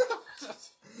than you.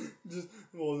 just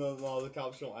no, the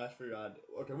cops don't ask for your ID.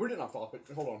 Okay, we're getting off topic.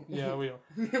 Hold on. Yeah, we are.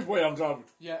 Wait, I'm talking.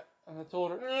 Yeah, and I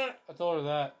told her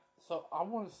that. So I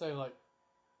want to say like,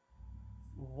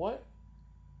 wait.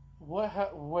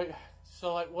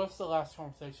 So like, what's the last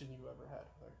conversation you ever had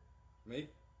with her? Me?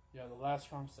 Yeah, the last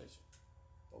conversation.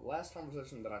 The last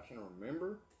conversation that I can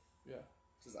remember. Yeah.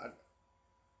 Cause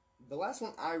the last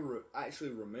one I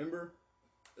actually remember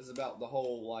is about the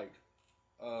whole like,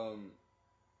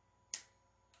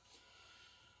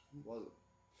 what was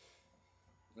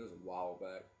it? It was a while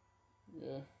back.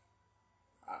 Yeah.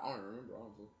 I don't remember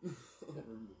honestly. I don't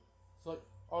remember. It's like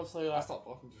honestly, I like, stopped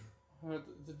talking to her.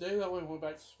 the day that we went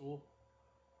back to school,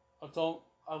 I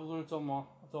literally told my mom,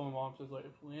 I was like,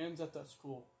 if Leanne's at that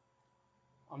school,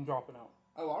 I'm dropping out.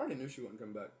 Oh, I already knew she wouldn't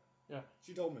come back. Yeah.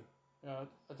 She told me. Yeah,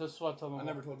 that's what I told my I mom.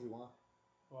 never told you why.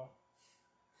 Why?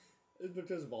 It's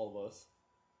because of all of us.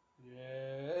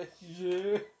 Yeah,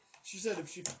 yeah. She said if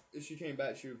she came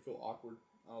back, she would feel awkward.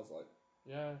 I was like,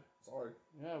 Yeah, sorry.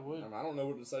 yeah, it would. I mean, I don't know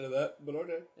what to say to that, but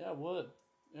okay. Yeah, it would.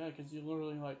 Yeah, because you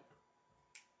literally, like,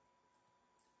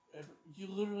 you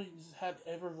literally just had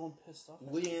everyone pissed off.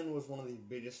 Leanne was one of the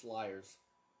biggest liars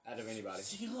out of anybody.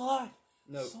 She lied.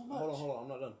 No, So much. hold on, I'm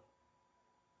not done.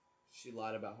 She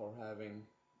lied about her being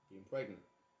pregnant.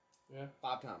 Yeah.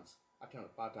 5 times. I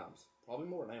counted 5 times. Probably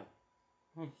more now.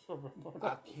 I'm sorry about I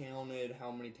that. counted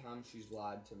how many times she's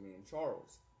lied to me and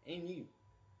Charles. And you.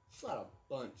 She's lied a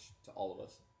bunch to all of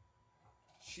us.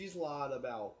 She's lied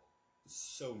about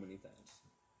so many things.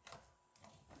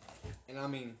 And I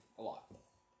mean, a lot.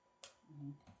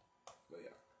 Mm-hmm. But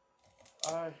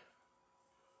yeah.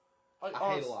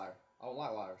 I hate a liar. I don't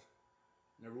like liars.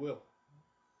 Never will.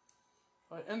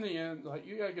 Like, in the end, like,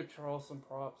 you gotta give Charles some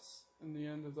props in the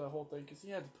end of that whole thing, because he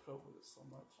had to put up with it so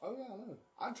much. Oh yeah, I know.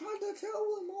 I tried to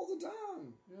tell him all the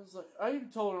time. It was like, I even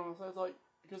told him, I was like,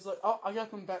 because like, I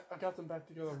got them back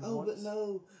together Oh, once.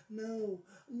 but no,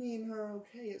 me and her are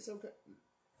okay. It's okay.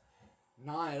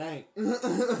 Nah, it ain't.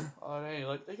 Oh, hey,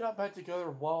 like, they got back together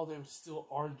while they were still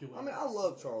arguing. I mean, I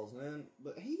love Charles, man,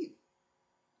 but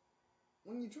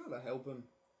when you try to help him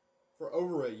for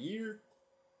over a year,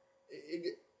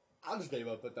 I just gave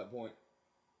up at that point.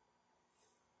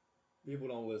 People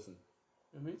don't listen.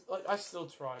 I mean, like, I still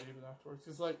tried even afterwards,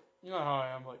 because, like, you know how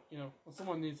I am, like, when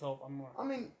someone needs help, I'm like... I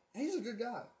mean, he's a good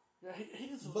guy. Yeah,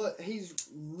 he's... But he's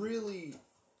really...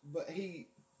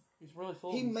 He's really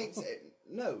full He of makes himself. it...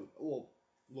 No, well,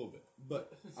 a little bit.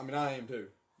 But, I mean, I am too.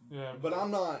 Yeah. But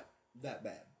I'm not that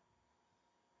bad.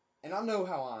 And I know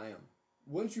how I am.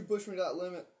 Once you push me to that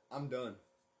limit, I'm done.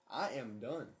 I am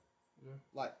done. Yeah.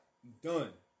 Like, done.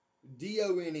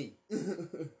 D-O-N-E.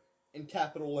 In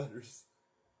capital letters.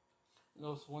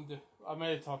 It's one day, I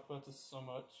may have talked about this so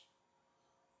much,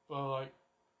 but, like,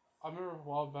 I remember a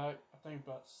while back, I think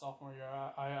about sophomore year,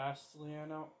 I asked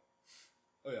Leanne out.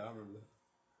 Oh, yeah, I remember that.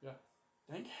 Yeah.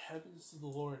 Thank heavens to the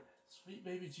Lord. Sweet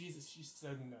baby Jesus, she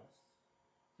said no.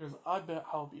 Because I bet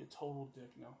I'll be a total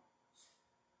dick now.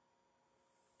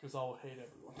 Because I will hate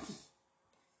everyone.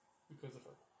 Because of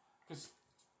her. Because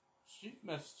she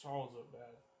messed Charles up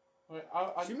bad.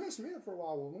 Like, She messed me up for a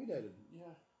while when we dated.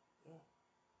 Yeah.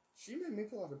 She made me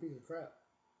feel like a piece of crap.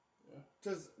 Yeah.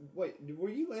 Because, wait,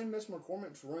 were you in Miss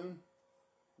McCormick's room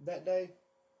that day?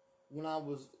 When I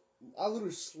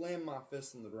literally slammed my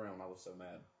fist in the ground. I was so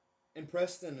mad. And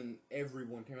Preston and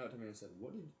everyone came out to me and said,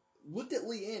 looked at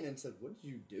Leanne and said, what did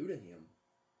you do to him?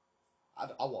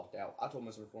 I walked out. I told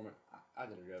Miss McCormick, I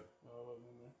gotta go. Oh, I wasn't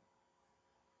in there.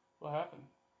 What happened?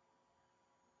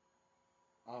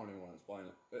 I don't even want to explain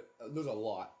it. There's a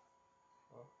lot.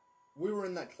 Oh. We were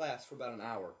in that class for about an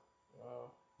hour.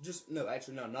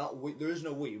 Not we. There is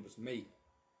no we. It was me.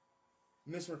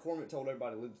 Miss McCormick told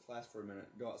everybody to leave the class for a minute,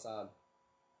 go outside.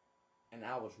 And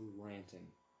I was ranting.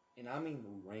 And I mean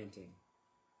ranting.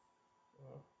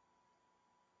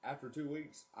 After 2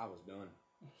 weeks, I was done.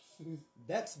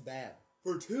 That's bad.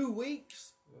 For 2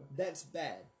 weeks? Yeah. That's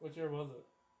bad. What year was it?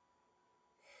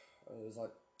 It was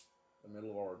like the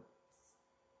middle of our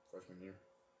freshman year.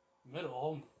 Middle.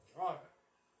 Oh my god.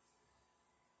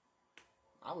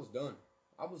 I was done.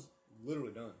 I was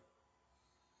literally done.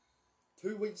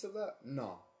 2 weeks of that?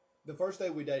 No. The first day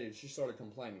we dated, she started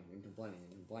complaining and complaining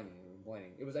and complaining and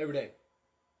complaining. It was every day.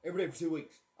 Every day for 2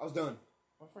 weeks. I was done.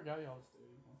 I forgot y'all was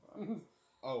dating.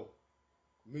 Oh,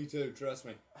 me too. Trust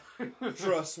me.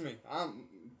 Trust me.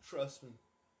 Trust me.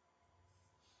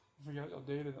 I forgot y'all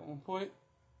dated at one point.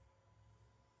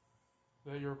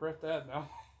 But you regret that now.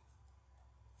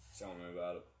 Tell me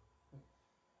about it.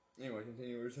 Anyway,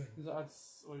 continue what you're saying. What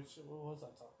was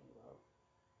I talking about?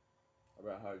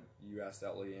 About how you asked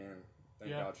out Leanne.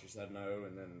 Thank Yeah. God she said no,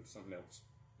 and then something else.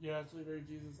 Yeah, actually, Very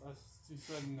Jesus, she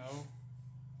said no.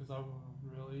 Because I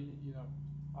would really,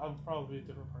 I would probably be a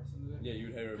different person today. Yeah,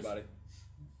 you'd hate everybody.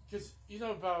 Because, you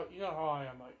know how I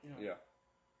am, like, Yeah.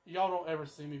 Y'all don't ever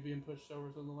see me being pushed over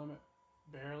to the limit.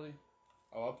 Barely.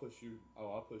 Oh, I pushed you a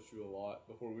lot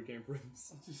before we became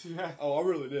friends. Yeah. Oh, I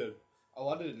really did. Oh,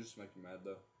 I did it just to make you mad,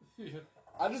 though. Yeah.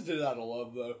 I just did it out of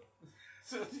love, though.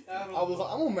 I was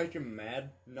like, I'm gonna make him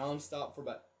mad nonstop for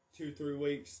about 2-3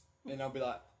 weeks, and I'll be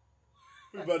like,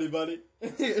 hey, buddy.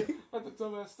 At the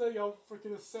dumbass thing, y'all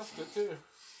freaking accept it, too.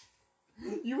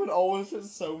 You would always get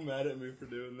so mad at me for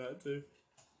doing that, too.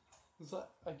 It's like,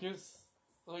 I guess,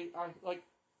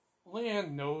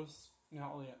 Leanne knows,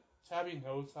 not Leanne, Tabby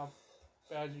knows how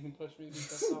bad you can push me to do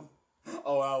stuff.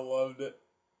 Oh, I loved it.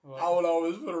 Like, I would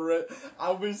always put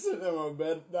I'll be sitting in my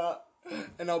bed at night,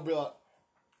 and I'll be like,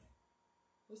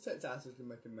 let's take Tyson to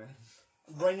make him mad.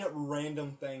 Bring up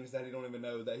random things that he don't even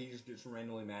know that he just gets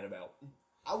randomly mad about.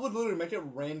 I would literally make up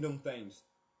random things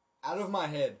out of my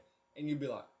head, and you'd be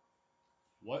like,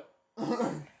 what?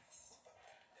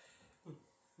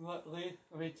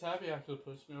 Tabby actually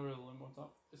pushed me over the limit one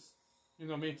time.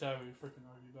 Me and Tabby, we freaking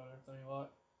argue about everything a lot.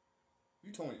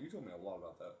 You told me a lot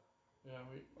about that.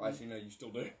 Yeah, Actually, no, you still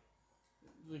do.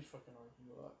 We fucking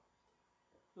argue a lot.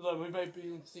 Like, we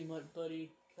might seem like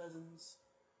buddy cousins,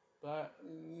 but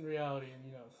in reality,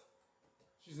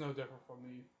 she's no different from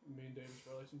me and David's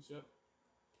relationship.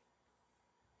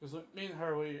 Because me and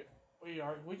her, we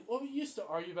used to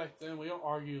argue back then. We don't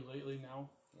argue lately now.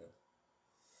 Yeah.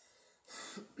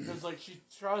 Because she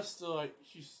tries to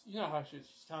she's how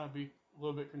she's kind of be a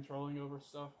little bit controlling over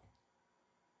stuff,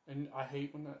 and I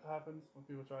hate when that happens when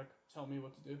people try to tell me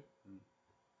what to do.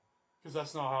 Because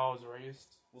that's not how I was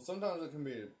raised. Well, sometimes it can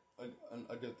be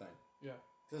a good thing. Yeah.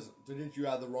 Because to get you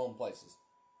out of the wrong places.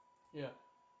 Yeah.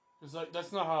 Because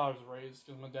that's not how I was raised.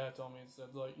 Because my dad told me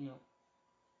instead, you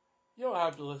don't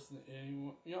have to listen to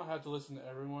anyone. You don't have to listen to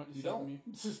everyone. You don't. Me.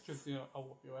 Just because I'll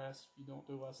whoop your ass if you don't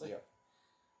do what I say. Yeah.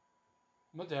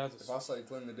 My dad's If I say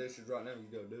clean the dishes right now, you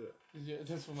go do it. Yeah,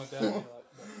 that's what my dad would be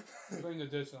like. Clean the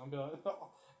dish, and I'll be like,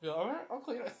 alright, I'll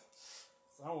clean it.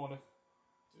 So I don't want to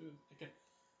do it. Okay.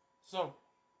 So,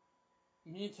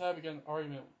 me and Tabby got an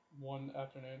argument one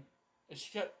afternoon. And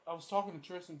I was talking to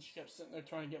Tristan, she kept sitting there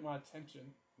trying to get my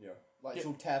attention. Yeah.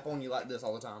 She'll tap on you like this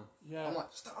all the time. Yeah. I'm like,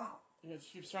 stop. Yeah,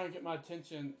 she keeps trying to get my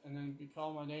attention and then be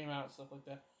calling my name out and stuff like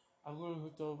that. I literally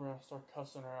looked over and I started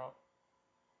cussing her out.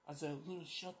 I said, Luna,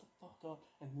 shut the fuck up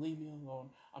and leave me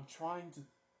alone. I'm trying to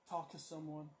talk to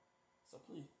someone, so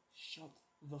please shut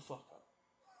the fuck up.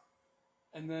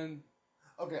 And then...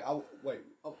 Okay, wait.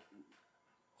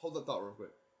 Hold that thought real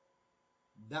quick.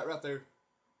 That right there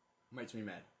makes me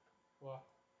mad. Why?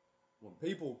 When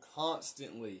people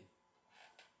constantly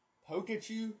poke at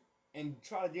you and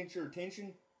try to get your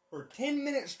attention for 10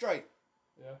 minutes straight.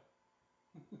 Yeah.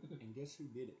 And guess who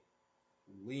did it?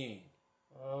 Leanne.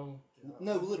 God.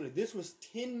 No, literally, this was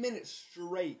 10 minutes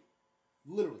straight.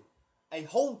 Literally. A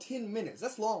whole 10 minutes.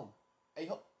 That's long.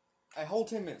 A whole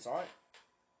 10 minutes, alright?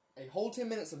 A whole 10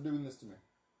 minutes of doing this to me.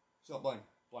 So, Blaine.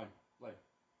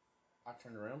 I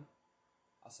turned around.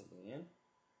 I said, Leanne,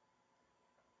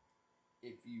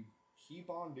 if you keep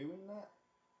on doing that,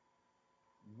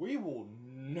 we will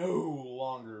no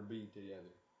longer be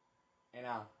together. And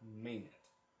I mean it.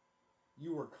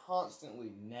 You were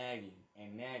constantly nagging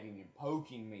and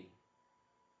poking me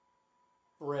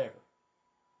forever.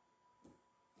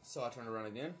 So I turned around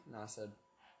again and I said,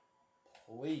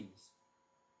 please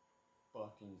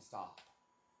fucking stop.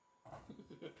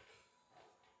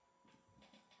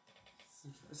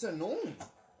 It's annoying.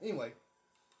 Anyway,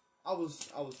 I was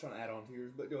trying to add on to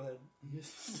yours, but go ahead.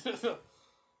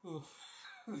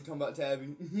 You talking about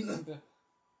Tabby?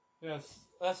 Yes,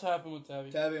 that's what happened with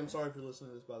Tabby. Tabby, I'm sorry for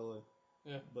listening to this, by the way.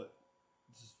 Yeah. But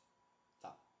just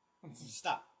stop. Just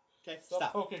stop. Okay?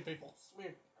 Stop poking people. It's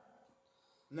weird.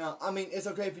 No, I mean, it's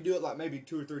okay if you do it like maybe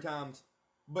 2 or 3 times,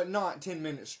 But not 10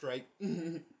 minutes straight.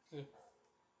 Even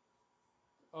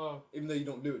though you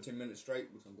don't do it 10 minutes straight,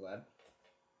 which I'm glad.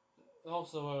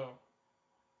 Also,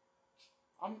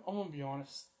 I'm gonna be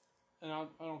honest, and I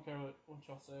don't care what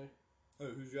y'all say.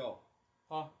 Who's y'all?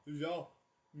 Huh? Who's y'all?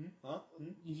 Huh?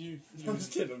 You I'm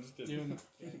just kidding. doing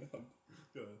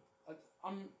Go ahead.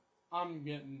 I'm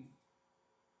getting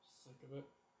sick of it.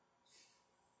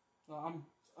 I'm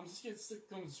just getting sick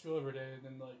going to school every day, and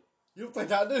then like You don't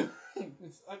think I do?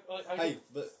 it's Hey,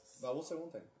 but I will say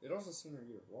one thing. It also senior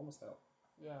year. We're almost out.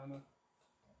 yeah, I know.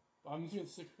 But I'm just getting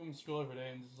sick of going to school every day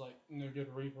and just like get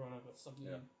a rerun of something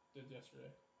you did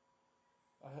yesterday.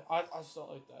 I just don't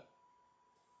like that.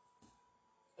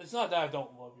 It's not that I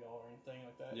don't love y'all or anything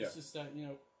like that. Yeah. It's just that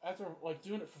after like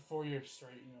doing it for 4 years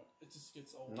straight, it just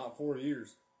gets old. Not 4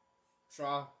 years.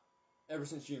 Try ever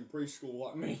since you in preschool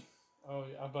like me. Oh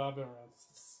yeah, but I've been around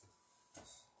since.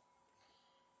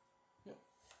 Yeah.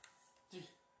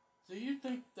 Do you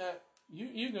think that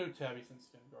you know Tabby since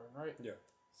kindergarten, right? Yeah.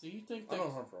 So you think I've that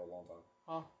known her for a long time.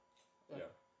 huh?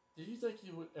 Yeah. Did you think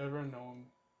you would ever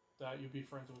known that you'd be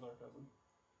friends with our cousin?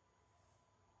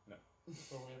 No.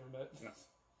 Before we ever met? No.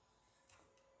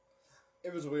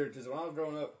 It was weird because when I was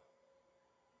growing up,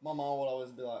 my mom would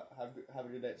always be like, have a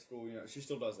good day at school. She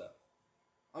still does that.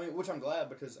 I mean, which I'm glad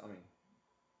because, At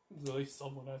least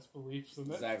someone has beliefs in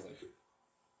that. exactly.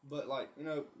 But,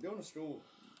 going to school,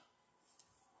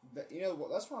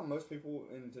 that's why most people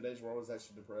in today's world is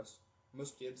actually depressed.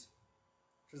 Most kids.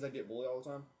 Because they get bullied all the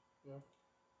time. Yeah.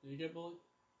 Do you get bullied?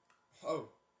 Oh,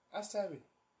 ask Tabby.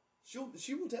 She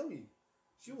will tell you.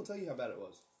 She will tell you how bad it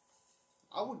was.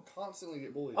 I would constantly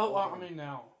get bullied. Oh, I mean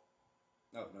now.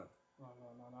 No. No.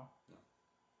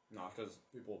 No, because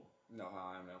people know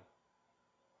how I am now.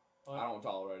 What? I don't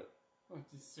tolerate it.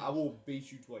 I will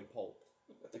beat you to a pulp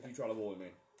if you try to bully me.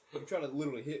 If you try to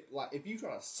literally if you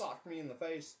try to sock me in the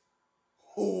face,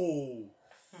 oh,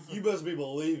 you best be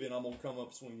believing I'm gonna come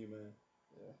up swing you, man.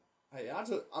 Yeah. Hey,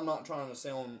 I'm not trying to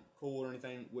sound cool or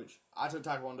anything, which I took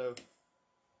Taekwondo,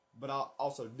 but I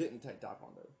also didn't take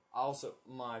Taekwondo.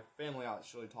 My family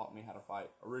actually taught me how to fight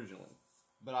originally,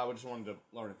 but I just wanted to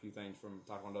learn a few things from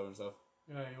Taekwondo and stuff.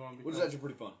 Yeah, you want to be. Which is actually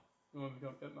pretty fun. You want to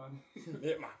become Hitman?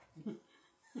 Hitman.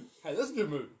 Hey, that's a good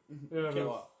movie. Yeah, Can't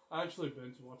lie. I actually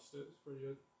binge watched it. It's pretty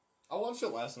good. I watched it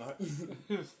last night. I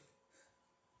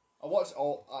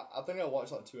think I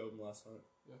watched like 2 of them last night.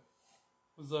 Yeah.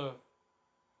 Was the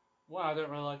one I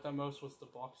didn't really like that most was the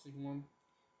boxing one.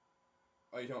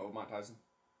 Oh, you talking about Mike Tyson?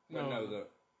 No, no, it was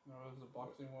the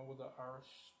boxing one with the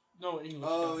Irish. No, English.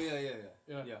 Oh, guy.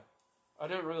 yeah. I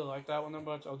didn't really like that one that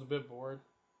much. I was a bit bored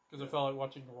because I felt like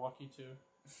watching Rocky 2.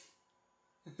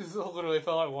 It literally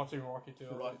felt like watching Rocky 2. I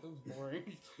was Right. like, this is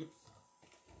boring.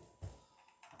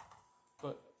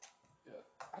 But yeah,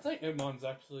 I think Hitman's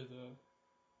actually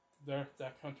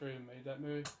that country that made that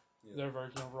movie. Yeah. Their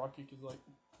version of Rocky, because like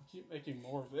they keep making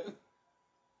more of it.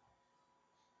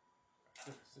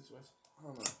 Different situation. I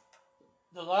don't know.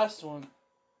 The last one,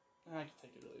 I can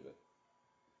take it or leave it.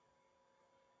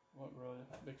 Wasn't really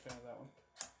a big fan of that one.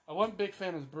 I wasn't a big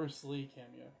fan of Bruce Lee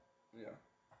cameo. Yeah.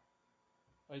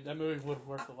 Like that movie would have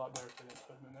worked a lot better if they didn't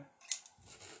put him in there.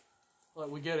 Like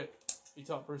we get it. He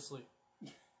taught Bruce Lee.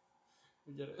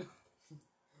 We get it.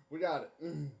 We got it.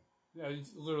 Yeah,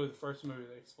 it's literally the first movie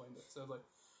they explained it. So I was like,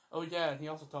 oh yeah, and he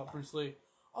also taught Bruce Lee.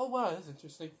 Oh wow, that's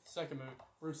interesting. Second movie,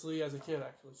 Bruce Lee as a kid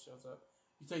actually shows up.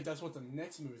 You think that's what the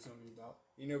next movie's going to be about?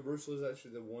 Bruce Lee's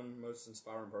actually the one most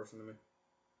inspiring person to me.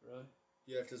 Really?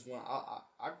 Yeah, because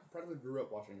I practically grew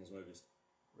up watching his movies.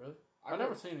 Really? I've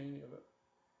never seen any of it.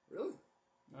 Really?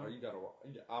 No. Oh, you gotta watch.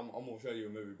 I'm gonna show you a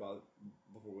movie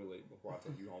before we leave. Before I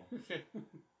take you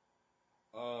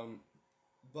home.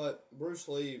 But Bruce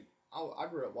Lee, I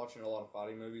grew up watching a lot of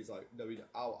fighting movies like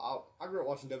I grew up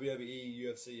watching WWE,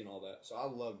 UFC, and all that. So I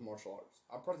loved martial arts.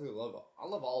 I practically love it. I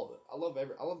love all of it.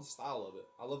 I love the style of it.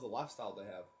 I love the lifestyle they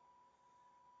have.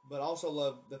 But I also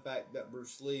love the fact that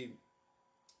Bruce Lee,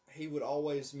 he would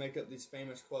always make up these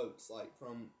famous quotes like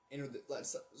from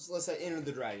let's say Enter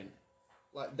the Dragon,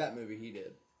 like that movie he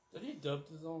did. Did he dub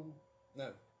his own?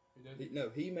 No, He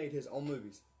did. he made his own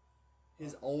movies.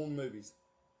 His own movies.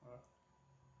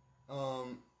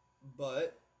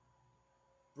 But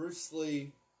Bruce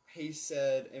Lee, he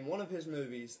said in one of his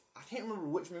movies, I can't remember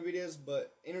which movie it is,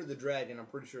 but Enter the Dragon, I'm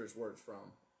pretty sure it's where it's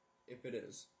from. If it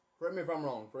is. Correct me if I'm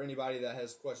wrong, for anybody that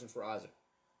has questions for Isaac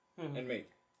and me.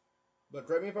 But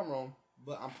correct me if I'm wrong,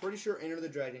 but I'm pretty sure Enter the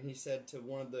Dragon, he said to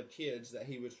one of the kids that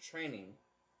he was training,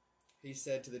 he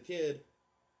said to the kid,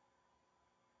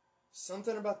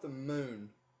 something about the moon.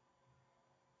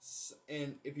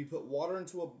 And if you put water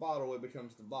into a bottle, it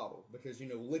becomes the bottle. Because,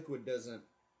 liquid doesn't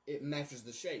it matches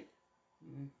the shape.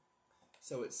 Mm-hmm.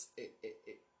 So it's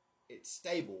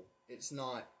stable. It's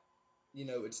not,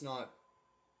 it's not.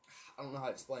 I don't know how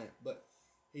to explain it, but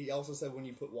he also said when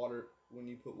you put water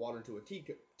into a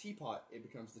teapot, it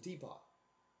becomes the teapot.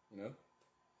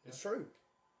 It's true,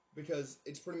 because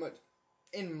it's pretty much,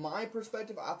 in my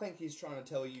perspective, I think he's trying to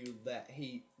tell you that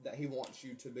he wants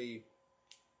you to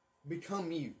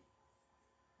become you.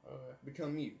 Okay.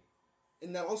 Become you.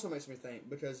 And that also makes me think,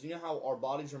 because you know how our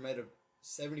bodies are made of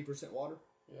 70% water?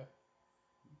 Yeah.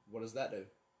 What does that do?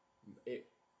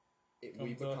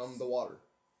 We become us. the water.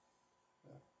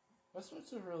 Yeah. That's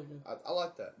really good. I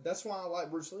like that. That's why I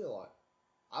like Bruce Lee a lot.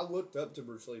 I looked up to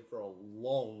Bruce Lee for a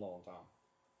long, long time.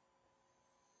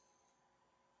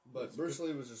 But Bruce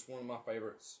Lee was just one of my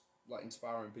favorites, like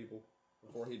inspiring people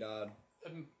before he died.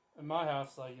 In my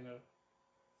house, like,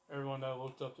 everyone that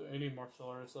looked up to any martial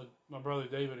artist, like my brother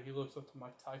David, he looks up to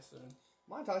Mike Tyson.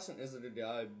 Mike Tyson is a good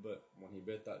guy, but when he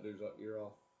bit that dude's ear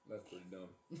off, that's pretty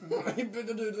dumb. He bit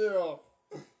the dude's ear off.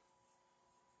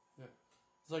 Yeah.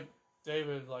 It's like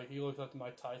David, like, he looks up to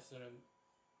Mike Tyson,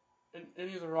 and in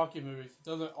any of the Rocky movies, he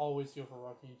doesn't always go for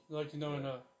Rocky. Like, in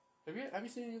have you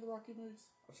seen any of the Rocky movies?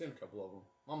 I've seen a couple of them.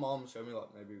 My mom showed me,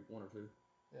 like, maybe one or two.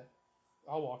 Yeah.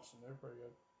 I'll watch them. They're pretty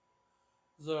good.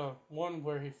 There's one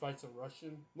where he fights a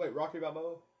Russian. Wait, Rocky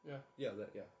Balboa? Yeah. Yeah.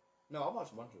 No, I've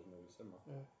watched a bunch of those movies, haven't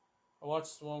I? Yeah. I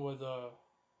watched the one with,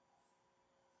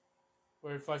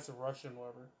 where he fights a Russian,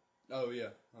 whatever. Oh,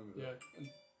 yeah. Yeah. And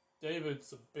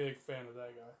David's a big fan of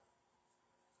that guy.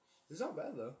 It's not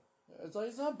bad, though. It's like,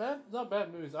 it's not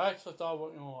bad movies. I actually thought,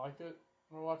 like it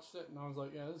when I watched it, and I was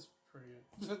like, yeah, this is pretty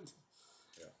good.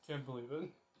 Yeah. Can't believe it.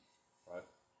 Right.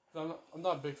 I'm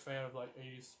not a big fan of, like,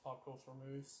 80s pop culture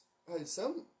movies. Hey,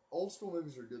 some old school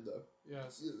movies are good, though.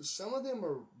 Yes. Some of them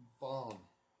are bomb.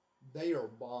 They are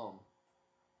bomb.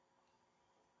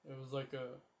 It was like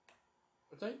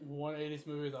I think one 80s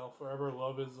movie that I'll forever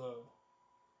love is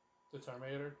the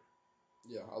Terminator.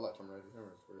 Yeah, I like Terminator.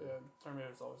 Yeah,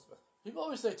 Terminator's always the best. People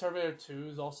always say Terminator 2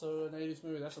 is also an 80s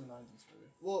movie. That's a 90s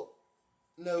movie. Well,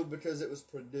 no, because it was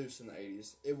produced in the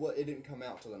 80s. It didn't come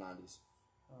out till the 90s.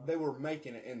 They were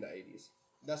making it in the 80s.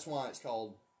 That's why it's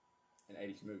called an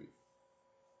 80s movie.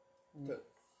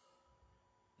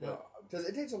 Yeah. Because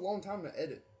it takes a long time to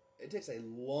edit. It takes a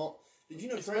long... Did you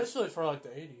know... Especially for, like, the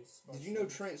 80s. Did you know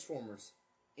Transformers?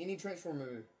 Any Transformer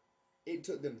movie, it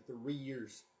took them 3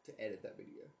 years to edit that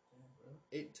video.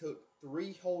 It took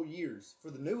 3 whole years for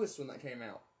the newest one that came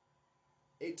out.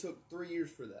 It took 3 years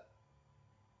for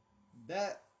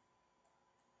that.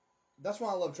 That's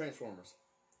why I love Transformers.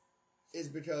 Is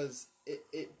because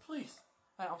it Please,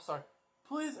 I'm sorry.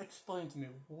 Please explain to me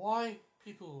why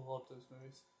people love those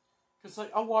movies. Because,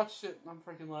 like, I watched it and I'm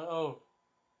freaking like, oh,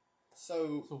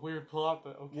 so it's a weird plot,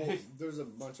 but okay. well, there's a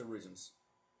bunch of reasons.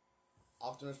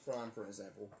 Optimus Prime, for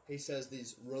example, he says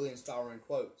these really inspiring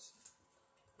quotes.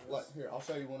 Like, here, I'll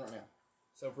show you one right now.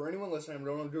 So for anyone listening, I'm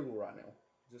going on Google right now,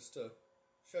 just to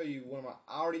show you one of my.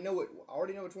 I already know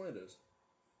which one it is.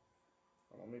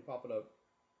 Hold on, let me pop it up.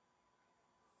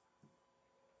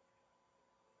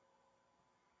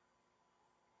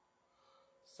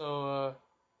 So,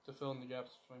 to fill in the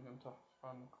gaps between him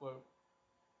finding the quote,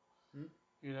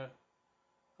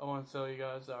 I want to tell you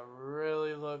guys I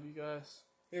really love you guys.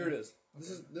 Here it is. This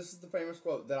is the famous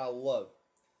quote that I love.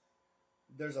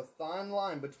 There's a fine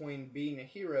line between being a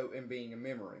hero and being a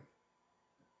memory.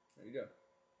 There you go.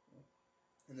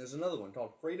 And there's another one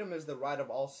called "Freedom is the right of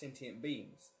all sentient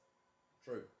beings."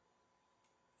 True.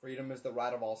 Freedom is the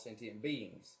right of all sentient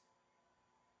beings.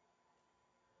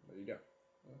 There you go.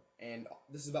 And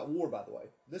this is about war, by the way.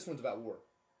 This one's about war.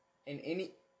 In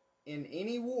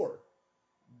any war,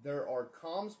 there are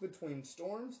calms between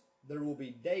storms. There will be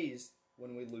days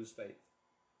when we lose faith.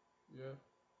 Yeah.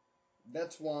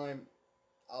 That's why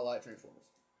I like Transformers.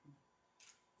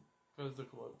 Because the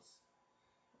quotes.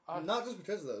 Not just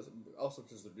because of those, but also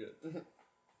because they're good.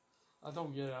 I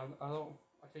don't get it.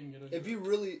 I can't get it. If you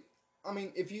really, I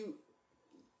don't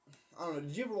know,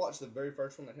 did you ever watch the very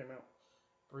first one that came out?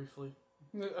 Briefly.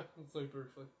 Let's say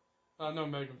briefly. I know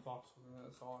Megan Fox was in it,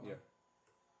 that's all I know.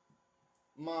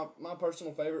 Yeah. My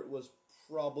personal favorite was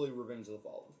probably Revenge of the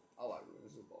Fallen. I like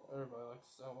Revenge of the Fallen. Everybody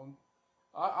likes that one.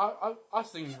 I've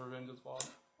seen Revenge of the Fallen.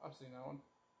 I've seen that one.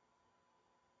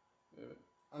 Yeah.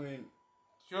 I mean,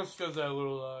 just because that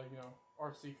little,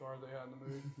 RC car they had in the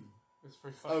movie. It's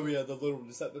pretty funny. Oh yeah, the little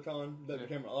Decepticon that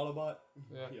became an Autobot.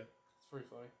 Yeah. It's pretty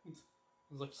funny. It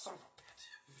was like, son of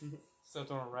a bitch.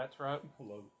 Stepped on a rat trap.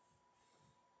 Hello.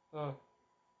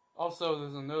 Also,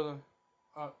 there's another.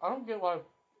 I don't get why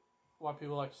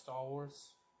people like Star Wars.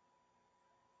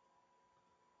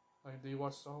 Like, do you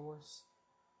watch Star Wars?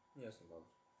 Yeah, sometimes.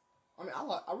 I mean,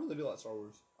 I really do like Star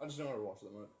Wars. I just don't ever watch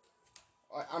it that much.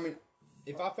 I mean,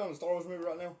 if I found a Star Wars movie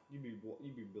right now, you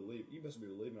best be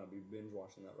believing I'd be binge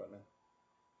watching that right now.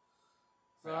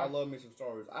 So I love me some Star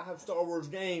Wars. I have Star Wars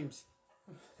games.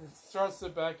 try to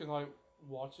sit back and like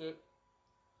watch it.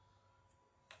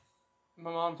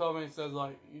 My mom told me, said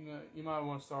like, you might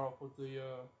want to start off with the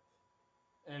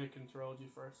Anakin trilogy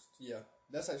first. Yeah,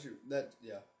 that's actually that.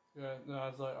 Yeah. Yeah, no, I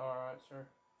was like, all right, sure.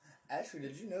 Actually,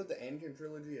 did you know the Anakin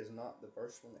trilogy is not the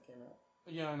first one that came out?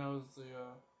 Yeah, I know it's the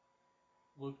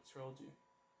Luke trilogy.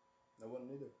 No, it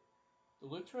wasn't either. The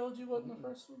Luke trilogy wasn't the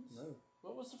first ones? No.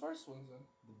 What was the first ones then?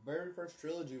 The very first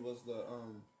trilogy was the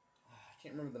I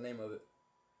can't remember the name of it.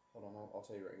 Hold on, I'll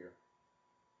tell you right here.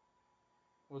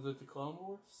 Was it the Clone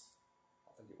Wars?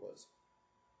 I think it was.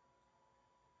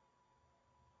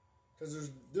 Because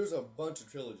there's a bunch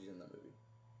of trilogies in that movie.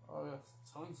 Oh yeah,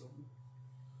 tons of them.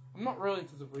 I'm not really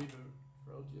into the reboot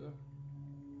trilogy though.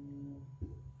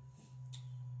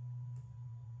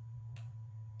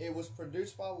 It was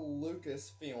produced by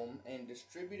Lucasfilm and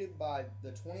distributed by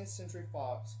the 20th Century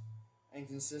Fox and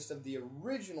consists of the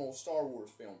original Star Wars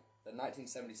film, the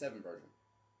 1977 version,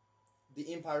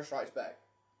 The Empire Strikes Back,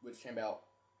 which came out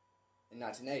in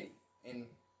 1980, and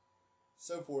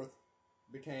so forth.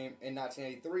 In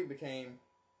 1983 became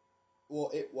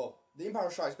The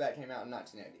Empire Strikes Back came out in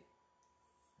 1980,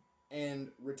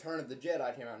 and Return of the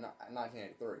Jedi came out in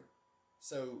 1983.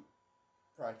 So,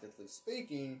 practically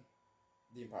speaking,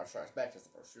 The Empire Strikes Back is the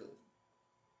first trilogy.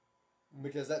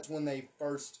 Because that's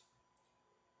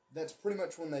pretty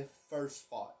much when they first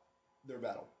fought their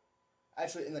battle.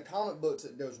 Actually, in the comic books,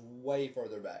 it goes way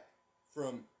further back.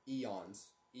 From eons.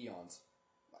 Eons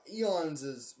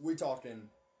is, we talking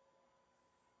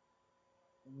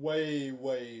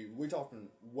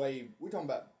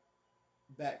about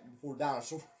back before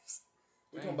dinosaurs.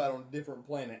 We're talking about on different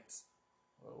planets.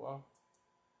 Oh wow.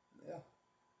 Yeah.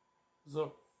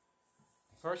 So,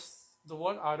 first, the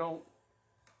one I don't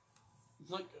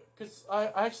like, cause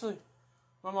I actually,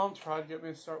 my mom tried to get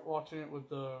me to start watching it with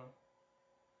the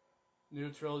new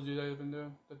trilogy they had been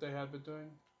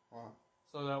doing. Uh-huh.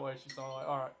 So that way she thought like,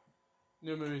 all right,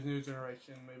 new movies, new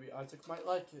generation. Maybe Isaac might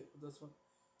like it. But this one.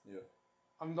 Yeah.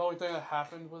 The only thing that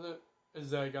happened with it is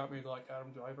that it got me to like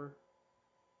Adam Driver,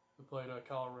 who played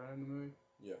Kylo Ren in the movie.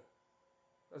 Yeah.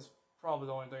 That's probably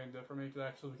the only thing it did for me because I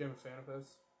actually became a fan of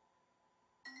his.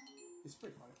 He's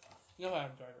pretty funny. You know who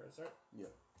Adam Driver is, right?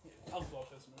 Yeah. I love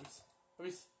his movies.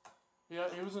 He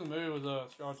was in the movie with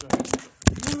Scarlett Johansson.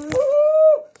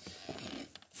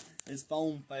 His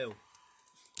phone fell.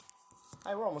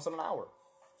 Hey, we're almost at an hour.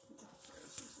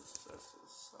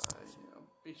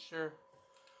 Be sure,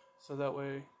 so that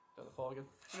way it doesn't fall again.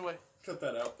 Anyway. Cut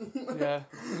that out. Yeah.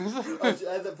 I should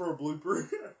add that for a blooper.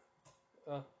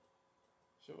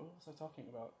 Shit, what was I talking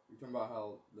about? You're talking about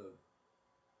how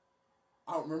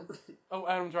I don't remember. Oh,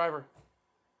 Adam Driver.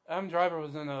 Adam Driver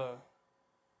was in a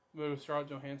movie with Scarlett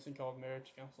Johansson called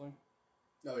Marriage Counseling.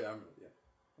 Oh, yeah, I remember, yeah.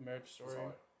 A Marriage Story. I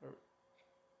know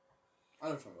what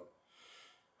you're talking about.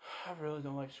 I really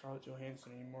don't like Scarlett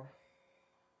Johansson anymore.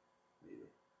 Me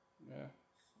either. Yeah.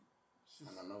 I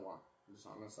don't know why. I'm just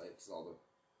not going to say it because all the...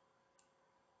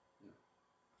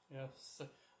 Yeah, so,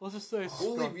 let's just say...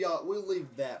 We'll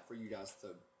leave that for you guys to...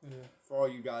 Yeah. For all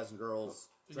you guys and girls,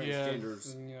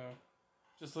 transgenders. Yeah,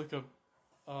 just look up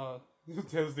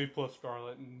Disney plus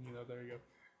Scarlett and, there you go.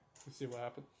 We'll see what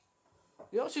happens.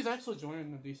 She's actually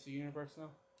joining the DC universe now.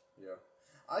 Yeah.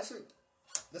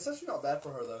 That's actually not bad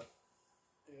for her, though.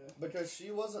 Yeah. Because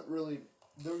she wasn't really...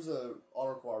 There was an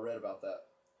article I read about that.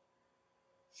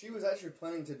 She was actually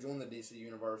planning to join the DC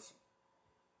universe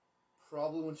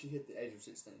probably when she hit the age of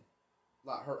 16.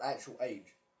 Like, her actual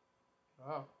age.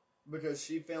 Wow. Because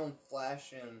she found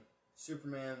Flash and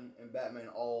Superman and Batman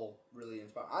all really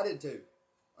inspiring. I did too.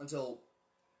 Until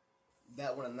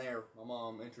that one in there, my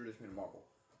mom introduced me to Marvel.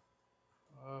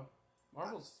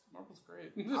 Marvel's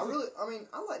great. I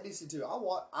like DC too.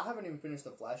 I haven't even finished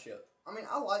the Flash yet.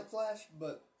 I like Flash,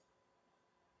 but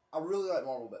I really like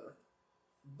Marvel better.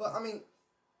 But,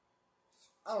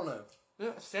 I don't know.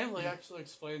 Yeah, Stanley actually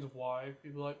explained why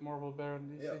people like Marvel better than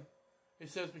DC. Yeah. He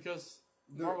says because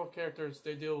Marvel characters,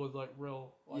 they deal with like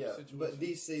real life situations. But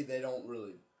DC, they don't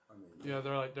really.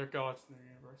 They're gods in their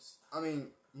universe.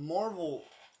 Marvel,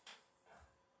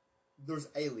 there's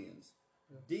aliens.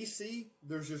 Yeah. DC,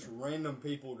 there's just random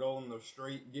people going the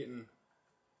street getting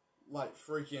like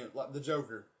the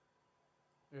Joker.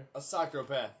 Yeah. A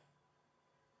psychopath.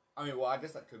 I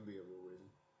guess that could be a real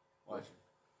reason. Why?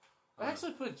 I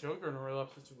actually put Joker in a real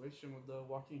life situation with the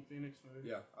Joaquin Phoenix movie.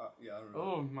 Yeah, I remember.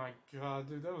 Oh my god,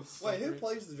 dude, that was so Wait, who great.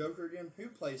 plays the Joker again? Who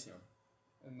plays him?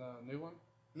 in the new one.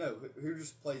 No, who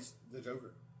just plays the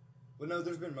Joker? Well, no,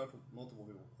 there's been multiple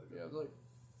people play Joker. Yeah, like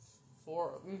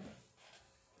 4 of them.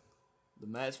 The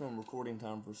maximum recording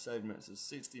time for segments is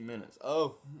 60 minutes.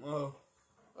 Oh. All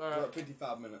We're right, at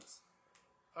 55 minutes.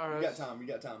 all You right. got time. You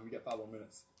got 5 more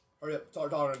minutes. Hurry up.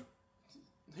 Start talking.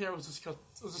 Here, we'll just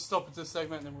stop at this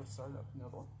segment, and then we'll start up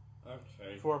another one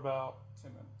Okay. for about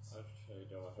 10 minutes. Okay,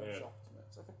 go Finish ahead. off 10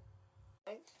 minutes,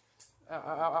 okay? Ow,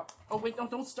 ow, ow, ow. Oh wait,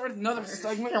 don't start another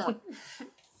segment.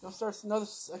 Don't start another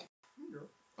segment.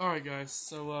 All right, guys.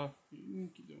 So you can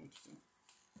keep doing what you're doing.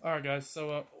 All right, guys.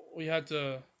 So we had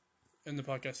to end the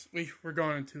podcast. We're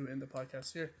going to end the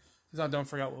podcast here because I don't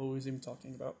forget what we was even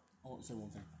talking about. I want to say one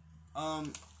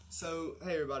thing. So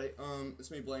hey everybody.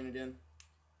 It's me, Blaine again.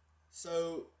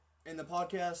 So in the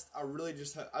podcast, I really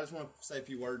just I just want to say a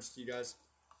few words to you guys.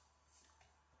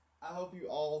 I hope you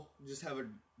all just have a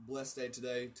blessed day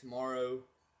today, tomorrow,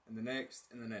 and the next,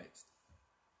 and the next.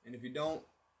 And if you don't,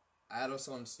 add us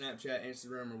on Snapchat,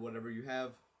 Instagram, or whatever you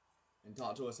have, and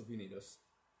talk to us if you need us.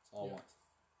 That's all I want.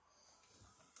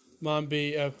 Mine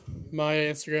be my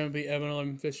Instagram would be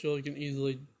Evan11Official. You can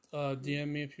easily DM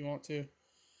me if you want to.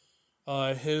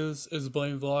 His is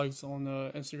Blame Vlogs on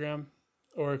Instagram,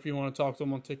 or if you want to talk to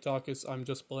him on TikTok, it's I'm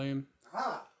Just Blame.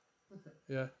 Aha!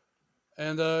 Yeah,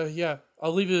 and yeah,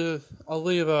 I'll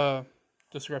leave a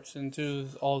description to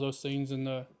all those things in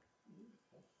the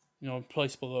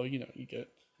place below. You get,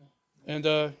 and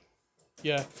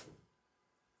yeah.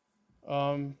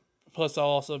 Plus, I'll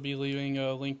also be leaving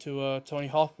a link to Tony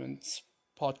Hoffman's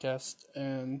podcast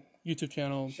and YouTube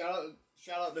channel. Shout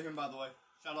out to him, by the way.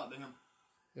 Shout out to him.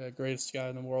 Yeah, greatest guy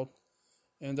in the world.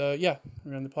 And yeah,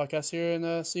 we're on the podcast here,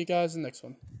 and see you guys in the next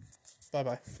one. Bye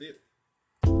bye. See you.